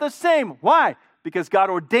not the same. Why? Because God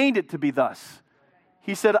ordained it to be thus.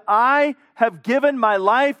 He said, I have given my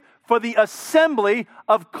life for the assembly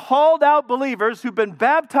of called out believers who've been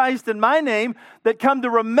baptized in my name, that come to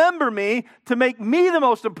remember me, to make me the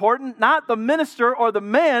most important, not the minister or the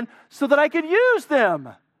man, so that I can use them.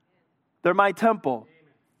 They're my temple.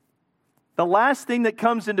 The last thing that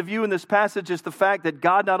comes into view in this passage is the fact that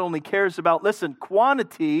God not only cares about, listen,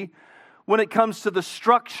 quantity when it comes to the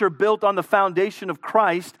structure built on the foundation of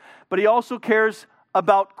Christ, but He also cares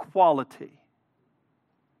about quality.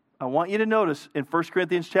 I want you to notice in 1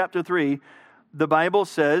 Corinthians chapter 3, the Bible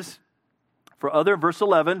says, verse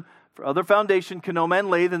 11, for other foundation can no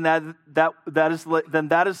man lay than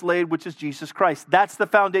that is laid, which is Jesus Christ. That's the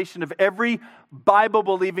foundation of every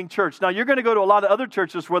Bible-believing church. Now, you're going to go to a lot of other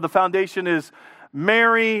churches where the foundation is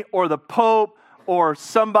Mary or the Pope or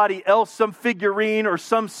somebody else, some figurine or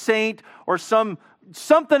some saint or something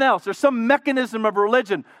else, or some mechanism of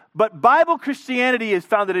religion. But Bible Christianity is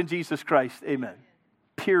founded in Jesus Christ. Amen.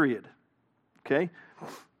 Period. Okay?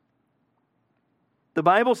 The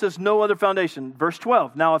Bible says no other foundation. Verse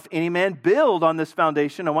 12. Now, if any man build on this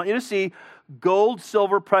foundation, I want you to see gold,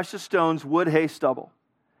 silver, precious stones, wood, hay, stubble.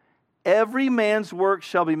 Every man's work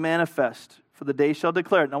shall be manifest, for the day shall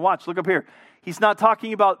declare it. Now watch, look up here. He's not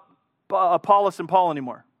talking about Apollos and Paul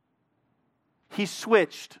anymore. He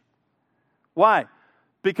switched. Why?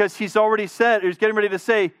 Because he's already said, he's getting ready to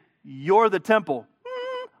say, you're the temple.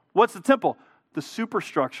 What's the temple? The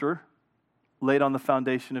superstructure laid on the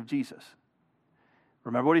foundation of Jesus.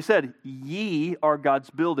 Remember what he said, ye are God's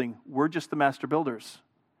building. We're just the master builders.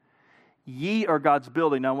 Ye are God's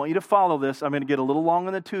building. Now I want you to follow this. I'm going to get a little long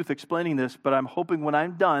in the tooth explaining this, but I'm hoping when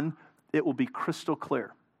I'm done, it will be crystal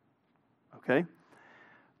clear. Okay?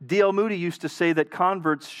 D.L. Moody used to say that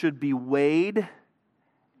converts should be weighed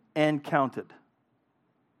and counted.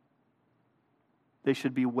 They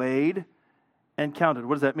should be weighed and counted.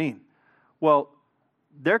 What does that mean? Well,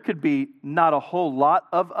 there could be not a whole lot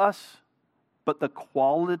of us, but the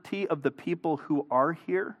quality of the people who are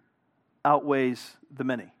here outweighs the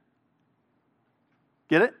many.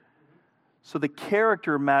 Get it? So the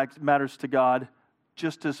character matters to God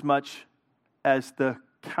just as much as the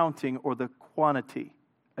counting or the quantity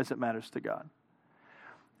as it matters to God.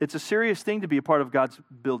 It's a serious thing to be a part of God's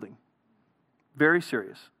building. Very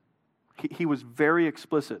serious. He was very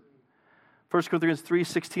explicit. 1 Corinthians 3,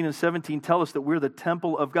 16 and 17 tell us that we're the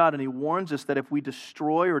temple of God, and he warns us that if we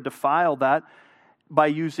destroy or defile that by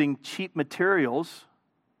using cheap materials,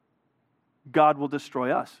 God will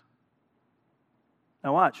destroy us.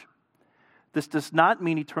 Now watch. This does not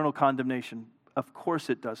mean eternal condemnation. Of course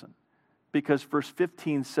it doesn't. Because verse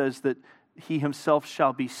 15 says that he himself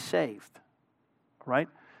shall be saved. Right?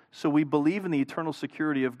 So we believe in the eternal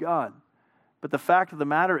security of God. But the fact of the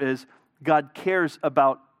matter is, God cares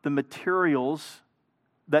about the materials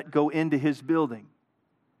that go into his building.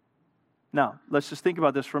 Now, let's just think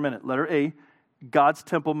about this for a minute. Letter A, God's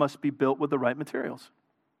temple must be built with the right materials.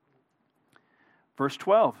 Verse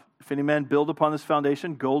 12, if any man build upon this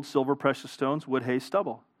foundation, gold, silver, precious stones, wood, hay,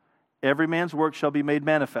 stubble. Every man's work shall be made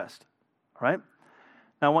manifest. All right?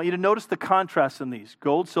 Now, I want you to notice the contrast in these.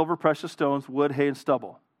 Gold, silver, precious stones, wood, hay, and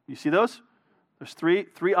stubble. You see those? There's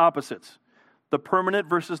three opposites. The permanent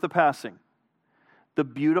versus the passing. The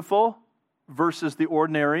beautiful versus the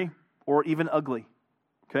ordinary or even ugly.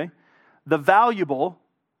 Okay? The valuable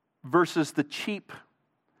versus the cheap.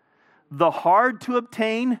 The hard to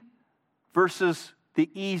obtain versus the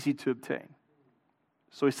easy to obtain.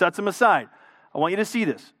 So he sets them aside. I want you to see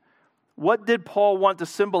this. What did Paul want to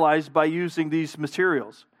symbolize by using these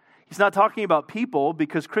materials? He's not talking about people,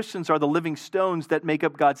 because Christians are the living stones that make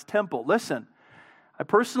up God's temple. Listen, I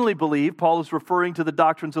personally believe Paul is referring to the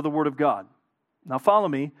doctrines of the Word of God. Now follow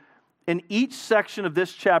me. In each section of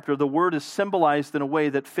this chapter, the Word is symbolized in a way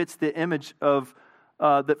that fits the image of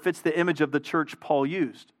the church Paul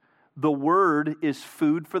used. The Word is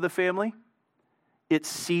food for the family, it's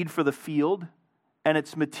seed for the field, and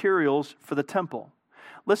it's materials for the temple.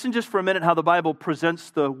 Listen just for a minute how the Bible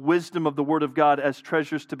presents the wisdom of the Word of God as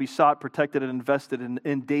treasures to be sought, protected, and invested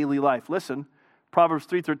in daily life. Listen, Proverbs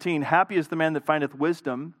 3:13, happy is the man that findeth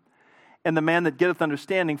wisdom, and the man that getteth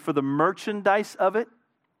understanding, for the merchandise of it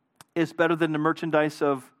is better than the merchandise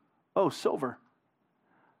of, silver,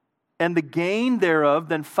 and the gain thereof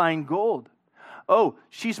than fine gold. Oh,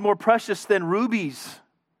 she's more precious than rubies,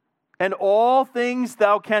 and all things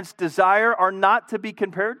thou canst desire are not to be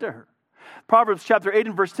compared to her. Proverbs chapter 8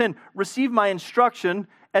 and verse 10, receive my instruction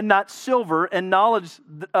and not silver, and knowledge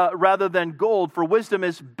rather than gold, for wisdom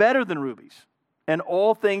is better than rubies, and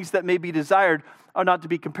all things that may be desired are not to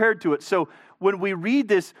be compared to it. So when we read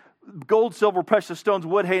this, gold, silver, precious stones,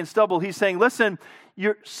 wood, hay, and stubble, he's saying, listen,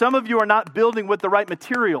 some of you are not building with the right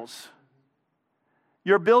materials.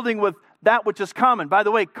 You're building with that which is common. By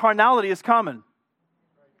the way, carnality is common.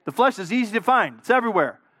 The flesh is easy to find. It's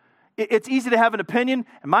everywhere. It's easy to have an opinion,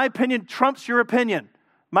 and my opinion trumps your opinion.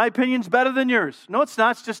 My opinion's better than yours. No, it's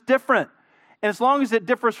not. It's just different. And as long as it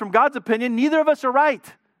differs from God's opinion, neither of us are right.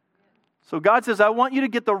 So God says, I want you to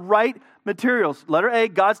get the right materials. Letter A,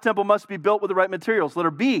 God's temple must be built with the right materials.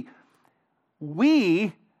 Letter B,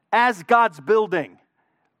 we, as God's building,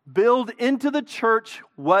 build into the church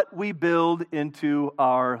what we build into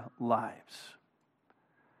our lives.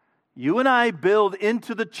 You and I build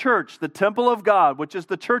into the church, the temple of God, which is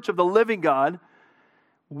the church of the living God.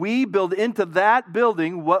 We build into that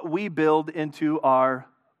building what we build into our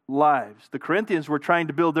lives. The Corinthians were trying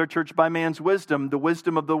to build their church by man's wisdom, the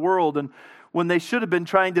wisdom of the world, and when they should have been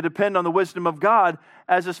trying to depend on the wisdom of God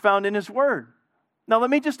as is found in His Word. Now, let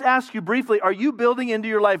me just ask you briefly, are you building into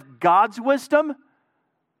your life God's wisdom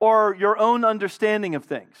or your own understanding of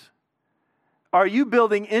things? Are you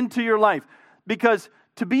building into your life? Because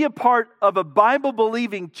to be a part of a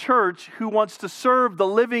Bible-believing church who wants to serve the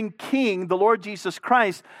living King, the Lord Jesus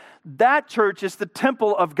Christ, that church is the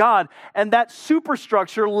temple of God. And that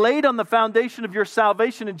superstructure laid on the foundation of your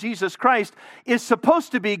salvation in Jesus Christ is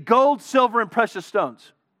supposed to be gold, silver, and precious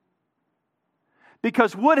stones.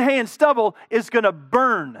 Because wood, hay, and stubble is going to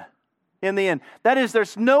burn in the end. That is,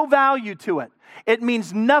 there's no value to it. It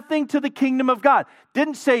means nothing to the kingdom of God.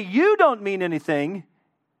 Didn't say you don't mean anything.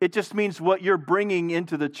 It just means what you're bringing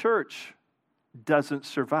into the church doesn't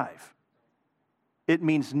survive. It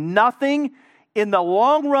means nothing in the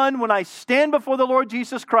long run when I stand before the Lord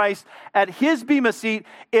Jesus Christ at His bema seat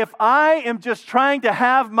if I am just trying to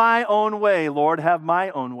have my own way. Lord, have my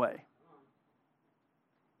own way.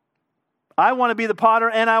 I want to be the potter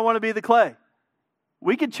and I want to be the clay.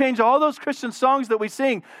 We could change all those Christian songs that we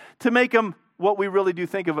sing to make them what we really do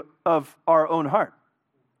think of our own heart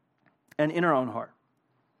and in our own heart.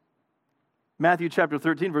 Matthew chapter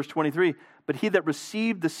 13, verse 23, but he that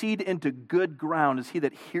received the seed into good ground is he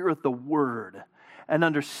that heareth the word and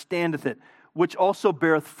understandeth it, which also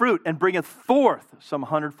beareth fruit and bringeth forth some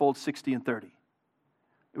 100-fold, 60 and 30.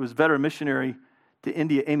 It was a veteran missionary to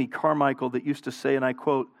India, Amy Carmichael, that used to say, and I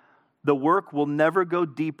quote, the work will never go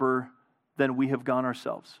deeper than we have gone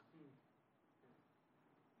ourselves.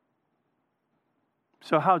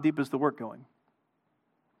 So how deep is the work going?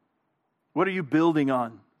 What are you building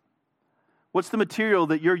on? What's the material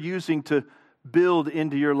that you're using to build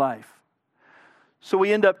into your life? So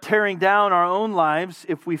we end up tearing down our own lives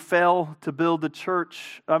if we fail to build the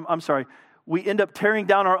church. We end up tearing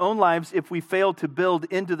down our own lives if we fail to build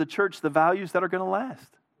into the church the values that are going to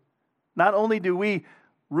last. Not only do we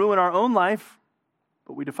ruin our own life,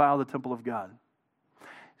 but we defile the temple of God.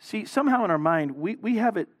 See, somehow in our mind, we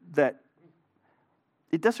have it that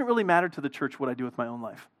it doesn't really matter to the church what I do with my own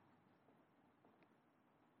life.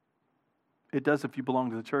 It does if you belong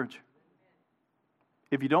to the church.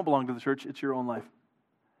 If you don't belong to the church, it's your own life.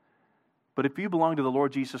 But if you belong to the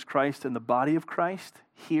Lord Jesus Christ and the body of Christ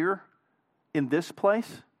here in this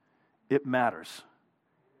place, it matters.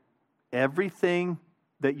 Everything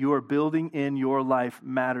that you are building in your life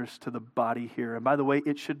matters to the body here. And by the way,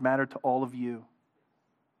 it should matter to all of you.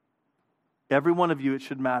 Every one of you, it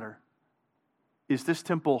should matter. Is this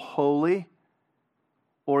temple holy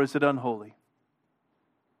or is it unholy?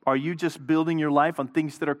 Are you just building your life on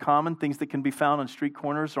things that are common, things that can be found on street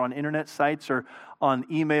corners or on internet sites or on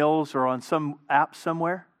emails or on some app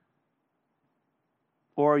somewhere?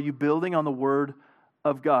 Or are you building on the Word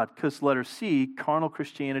of God? Because letter C, carnal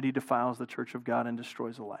Christianity defiles the church of God and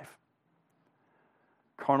destroys a life.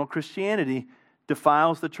 Carnal Christianity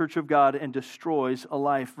defiles the church of God and destroys a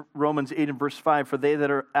life. Romans 8 and verse 5, for they that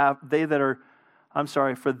are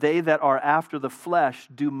after the flesh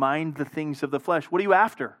do mind the things of the flesh. What are you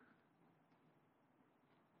after?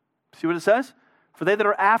 See what it says? For they that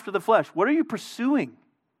are after the flesh. What are you pursuing?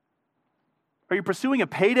 Are you pursuing a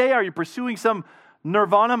payday? Are you pursuing some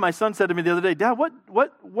Nirvana, my son said to me the other day, Dad,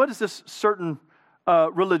 what does this certain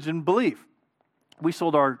religion believe? We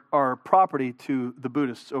sold our property to the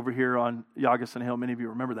Buddhists over here on Yagasan Hill. Many of you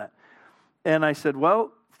remember that. And I said,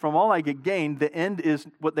 well, from all I could gain, the end is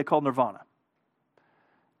what they call nirvana.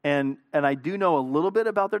 And I do know a little bit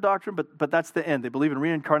about their doctrine, but that's the end. They believe in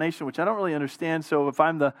reincarnation, which I don't really understand. So if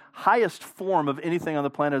I'm the highest form of anything on the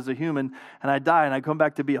planet as a human, and I die and I come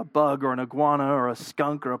back to be a bug or an iguana or a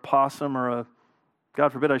skunk or a possum or a,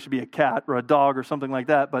 God forbid I should be a cat or a dog or something like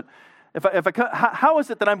that. But how is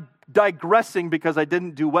it that I'm digressing because I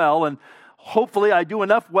didn't do well, and hopefully I do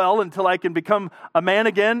enough well until I can become a man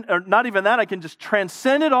again, or not even that, I can just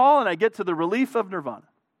transcend it all and I get to the relief of nirvana.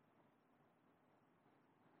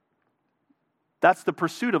 That's the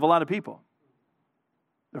pursuit of a lot of people.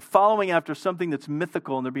 They're following after something that's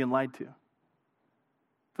mythical and they're being lied to.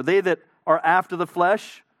 For they that are after the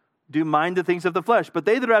flesh do mind the things of the flesh, but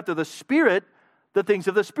they that are after the Spirit, the things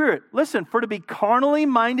of the Spirit. Listen, for to be carnally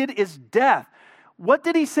minded is death. What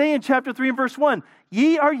did he say in chapter 3 and verse 1?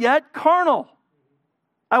 Ye are yet carnal.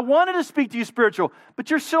 I wanted to speak to you spiritual, but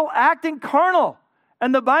you're still acting carnal.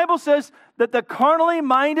 And the Bible says that the carnally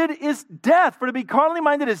minded is death. For to be carnally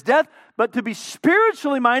minded is death, but to be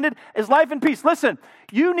spiritually minded is life and peace. Listen,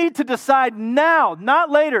 you need to decide now, not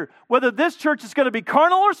later, whether this church is going to be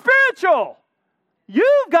carnal or spiritual.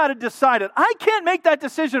 You've got to decide it. I can't make that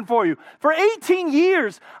decision for you. For 18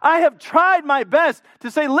 years, I have tried my best to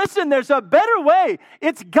say, listen, there's a better way.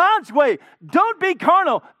 It's God's way. Don't be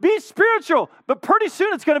carnal. Be spiritual. But pretty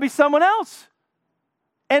soon it's going to be someone else.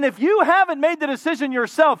 And if you haven't made the decision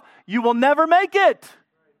yourself, you will never make it.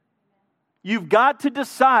 You've got to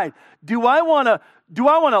decide, do I want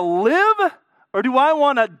to live or do I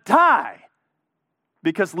want to die?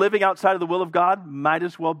 Because living outside of the will of God might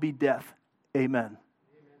as well be death. Amen.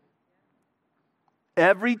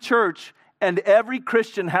 Every church and every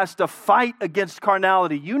Christian has to fight against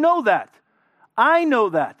carnality. You know that. I know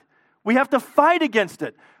that. We have to fight against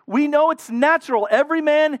it. We know it's natural. Every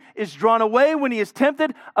man is drawn away when he is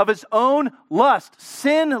tempted of his own lust.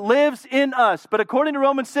 Sin lives in us. But according to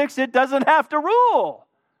Romans 6, it doesn't have to rule.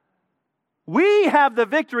 We have the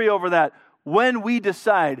victory over that when we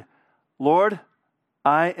decide, Lord,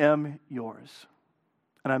 I am yours.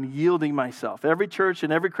 And I'm yielding myself. Every church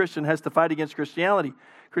and every Christian has to fight against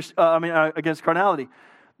against carnality.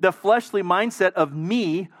 The fleshly mindset of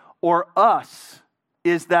me or us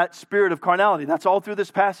is that spirit of carnality. That's all through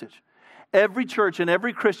this passage. Every church and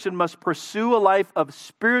every Christian must pursue a life of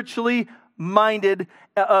spiritual mindedness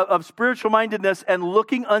and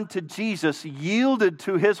looking unto Jesus, yielded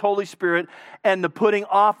to His Holy Spirit and the putting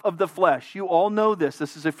off of the flesh. You all know this.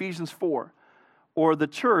 This is Ephesians 4. Or the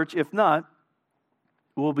church, if not,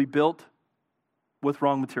 will be built with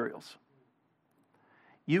wrong materials.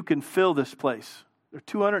 You can fill this place. There are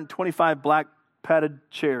 225 black padded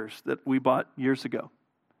chairs that we bought years ago.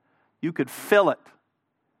 You could fill it.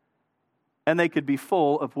 And they could be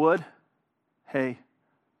full of wood, hay,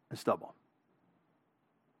 and stubble.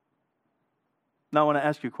 Now I want to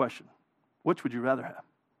ask you a question. Which would you rather have?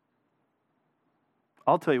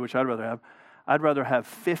 I'll tell you which I'd rather have. I'd rather have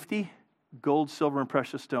 50 gold, silver, and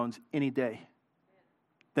precious stones any day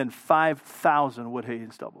than 5,000 wood, hay,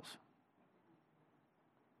 and stubbles.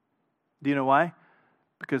 Do you know why?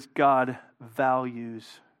 Because God values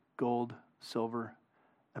gold, silver,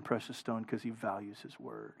 and precious stone because He values His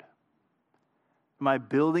word. Am I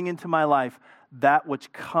building into my life that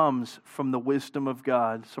which comes from the wisdom of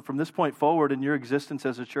God? So from this point forward in your existence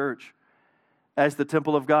as a church, as the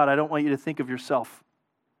temple of God, I don't want you to think of yourself.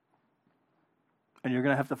 And you're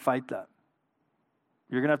going to have to fight that.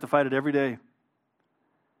 You're going to have to fight it every day.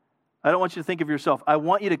 I don't want you to think of yourself. I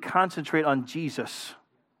want you to concentrate on Jesus.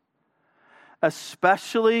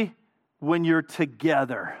 Especially when you're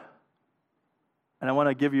together. And I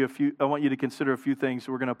want you to consider a few things.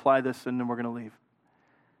 We're going to apply this and then we're going to leave.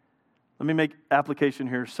 Let me make application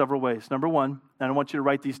here several ways. Number one, and I want you to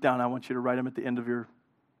write these down. I want you to write them at the end of your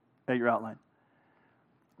outline.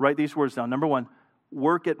 Write these words down. Number one,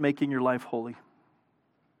 work at making your life holy.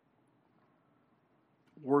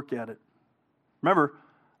 Work at it. Remember,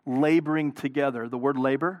 laboring together. The word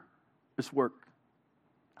labor is work.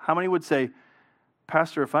 How many would say,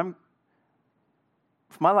 Pastor, if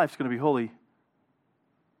my life's going to be holy,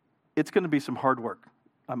 it's going to be some hard work.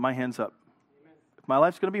 My hand's up. Amen. If my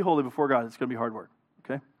life's going to be holy before God, it's going to be hard work.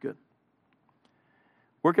 Okay, good.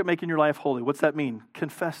 Work at making your life holy. What's that mean?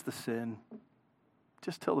 Confess the sin.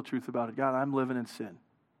 Just tell the truth about it. God, I'm living in sin.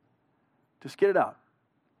 Just get it out.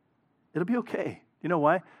 It'll be okay. You know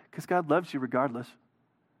why? Because God loves you regardless.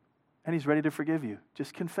 And He's ready to forgive you.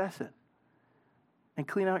 Just confess it. and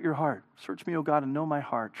clean out your heart. Search me, O God, and know my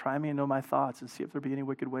heart. Try me and know my thoughts, and see if there be any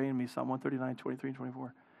wicked way in me. Psalm 139, 23, and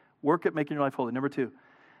 24. Work at making your life holy. Number 2,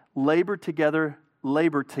 labor together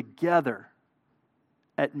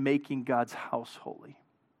at making God's house holy.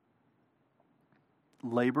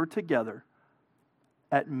 Labor together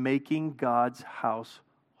at making God's house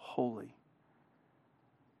holy.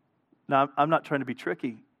 Now, I'm not trying to be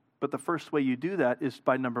tricky, but the first way you do that is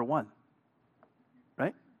by number 1,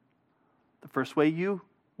 right? The first way you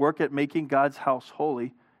work at making God's house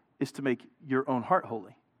holy is to make your own heart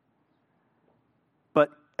holy. But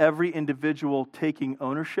every individual taking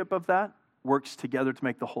ownership of that works together to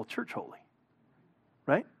make the whole church holy,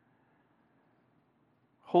 right?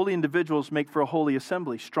 Holy individuals make for a holy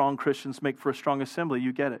assembly. Strong Christians make for a strong assembly.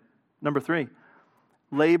 You get it. Number 3,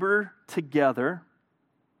 labor together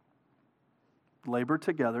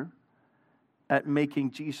at making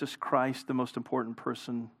Jesus Christ the most important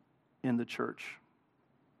person in the church.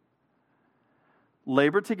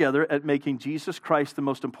 Labor together at making Jesus Christ the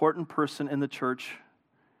most important person in the church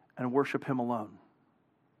and worship Him alone.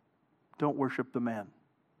 Don't worship the man.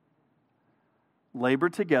 Labor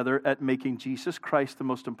together at making Jesus Christ the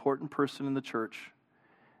most important person in the church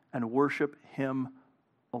and worship Him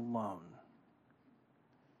alone.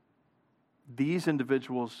 These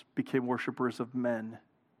individuals became worshipers of men.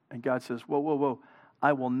 And God says, whoa.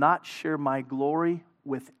 I will not share my glory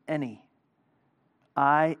with any.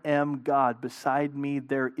 I am God. Beside me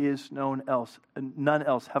there is none else.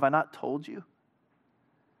 Have I not told you?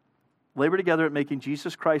 Labor together at making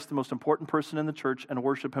Jesus Christ the most important person in the church and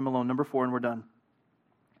worship Him alone. Number 4, and we're done.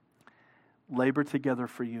 Labor together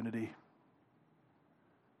for unity.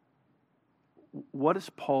 What is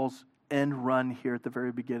Paul's end run here at the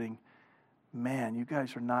very beginning? Man, you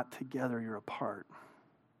guys are not together, you're apart.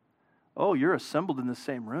 Oh, you're assembled in the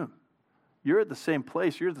same room. You're at the same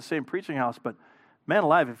place, you're at the same preaching house, but man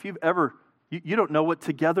alive, if you've ever, you don't know what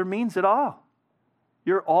together means at all.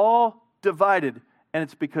 You're all divided, and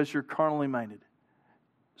it's because you're carnally minded.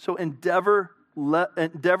 So endeavor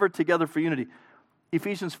together for unity.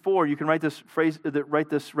 Ephesians 4, you can write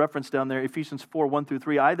this reference down there. Ephesians 4, 1 through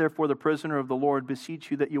 3. I, therefore, the prisoner of the Lord, beseech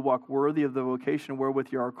you that you walk worthy of the vocation wherewith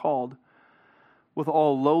you are called, with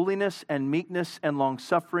all lowliness and meekness and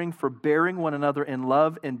long-suffering, forbearing one another in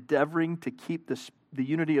love, endeavoring to keep the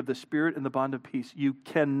unity of the Spirit in the bond of peace. You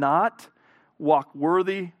cannot walk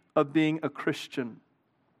worthy of being a Christian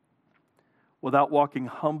without walking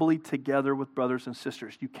humbly together with brothers and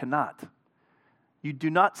sisters. You cannot. You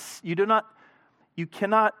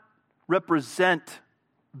cannot represent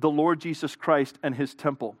the Lord Jesus Christ and His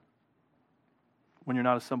temple when you're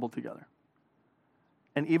not assembled together.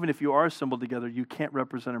 And even if you are assembled together, you can't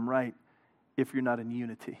represent Him right if you're not in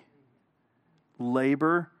unity.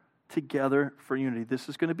 Labor together for unity. This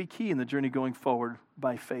is going to be key in the journey going forward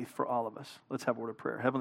by faith for all of us. Let's have a word of prayer. Heavenly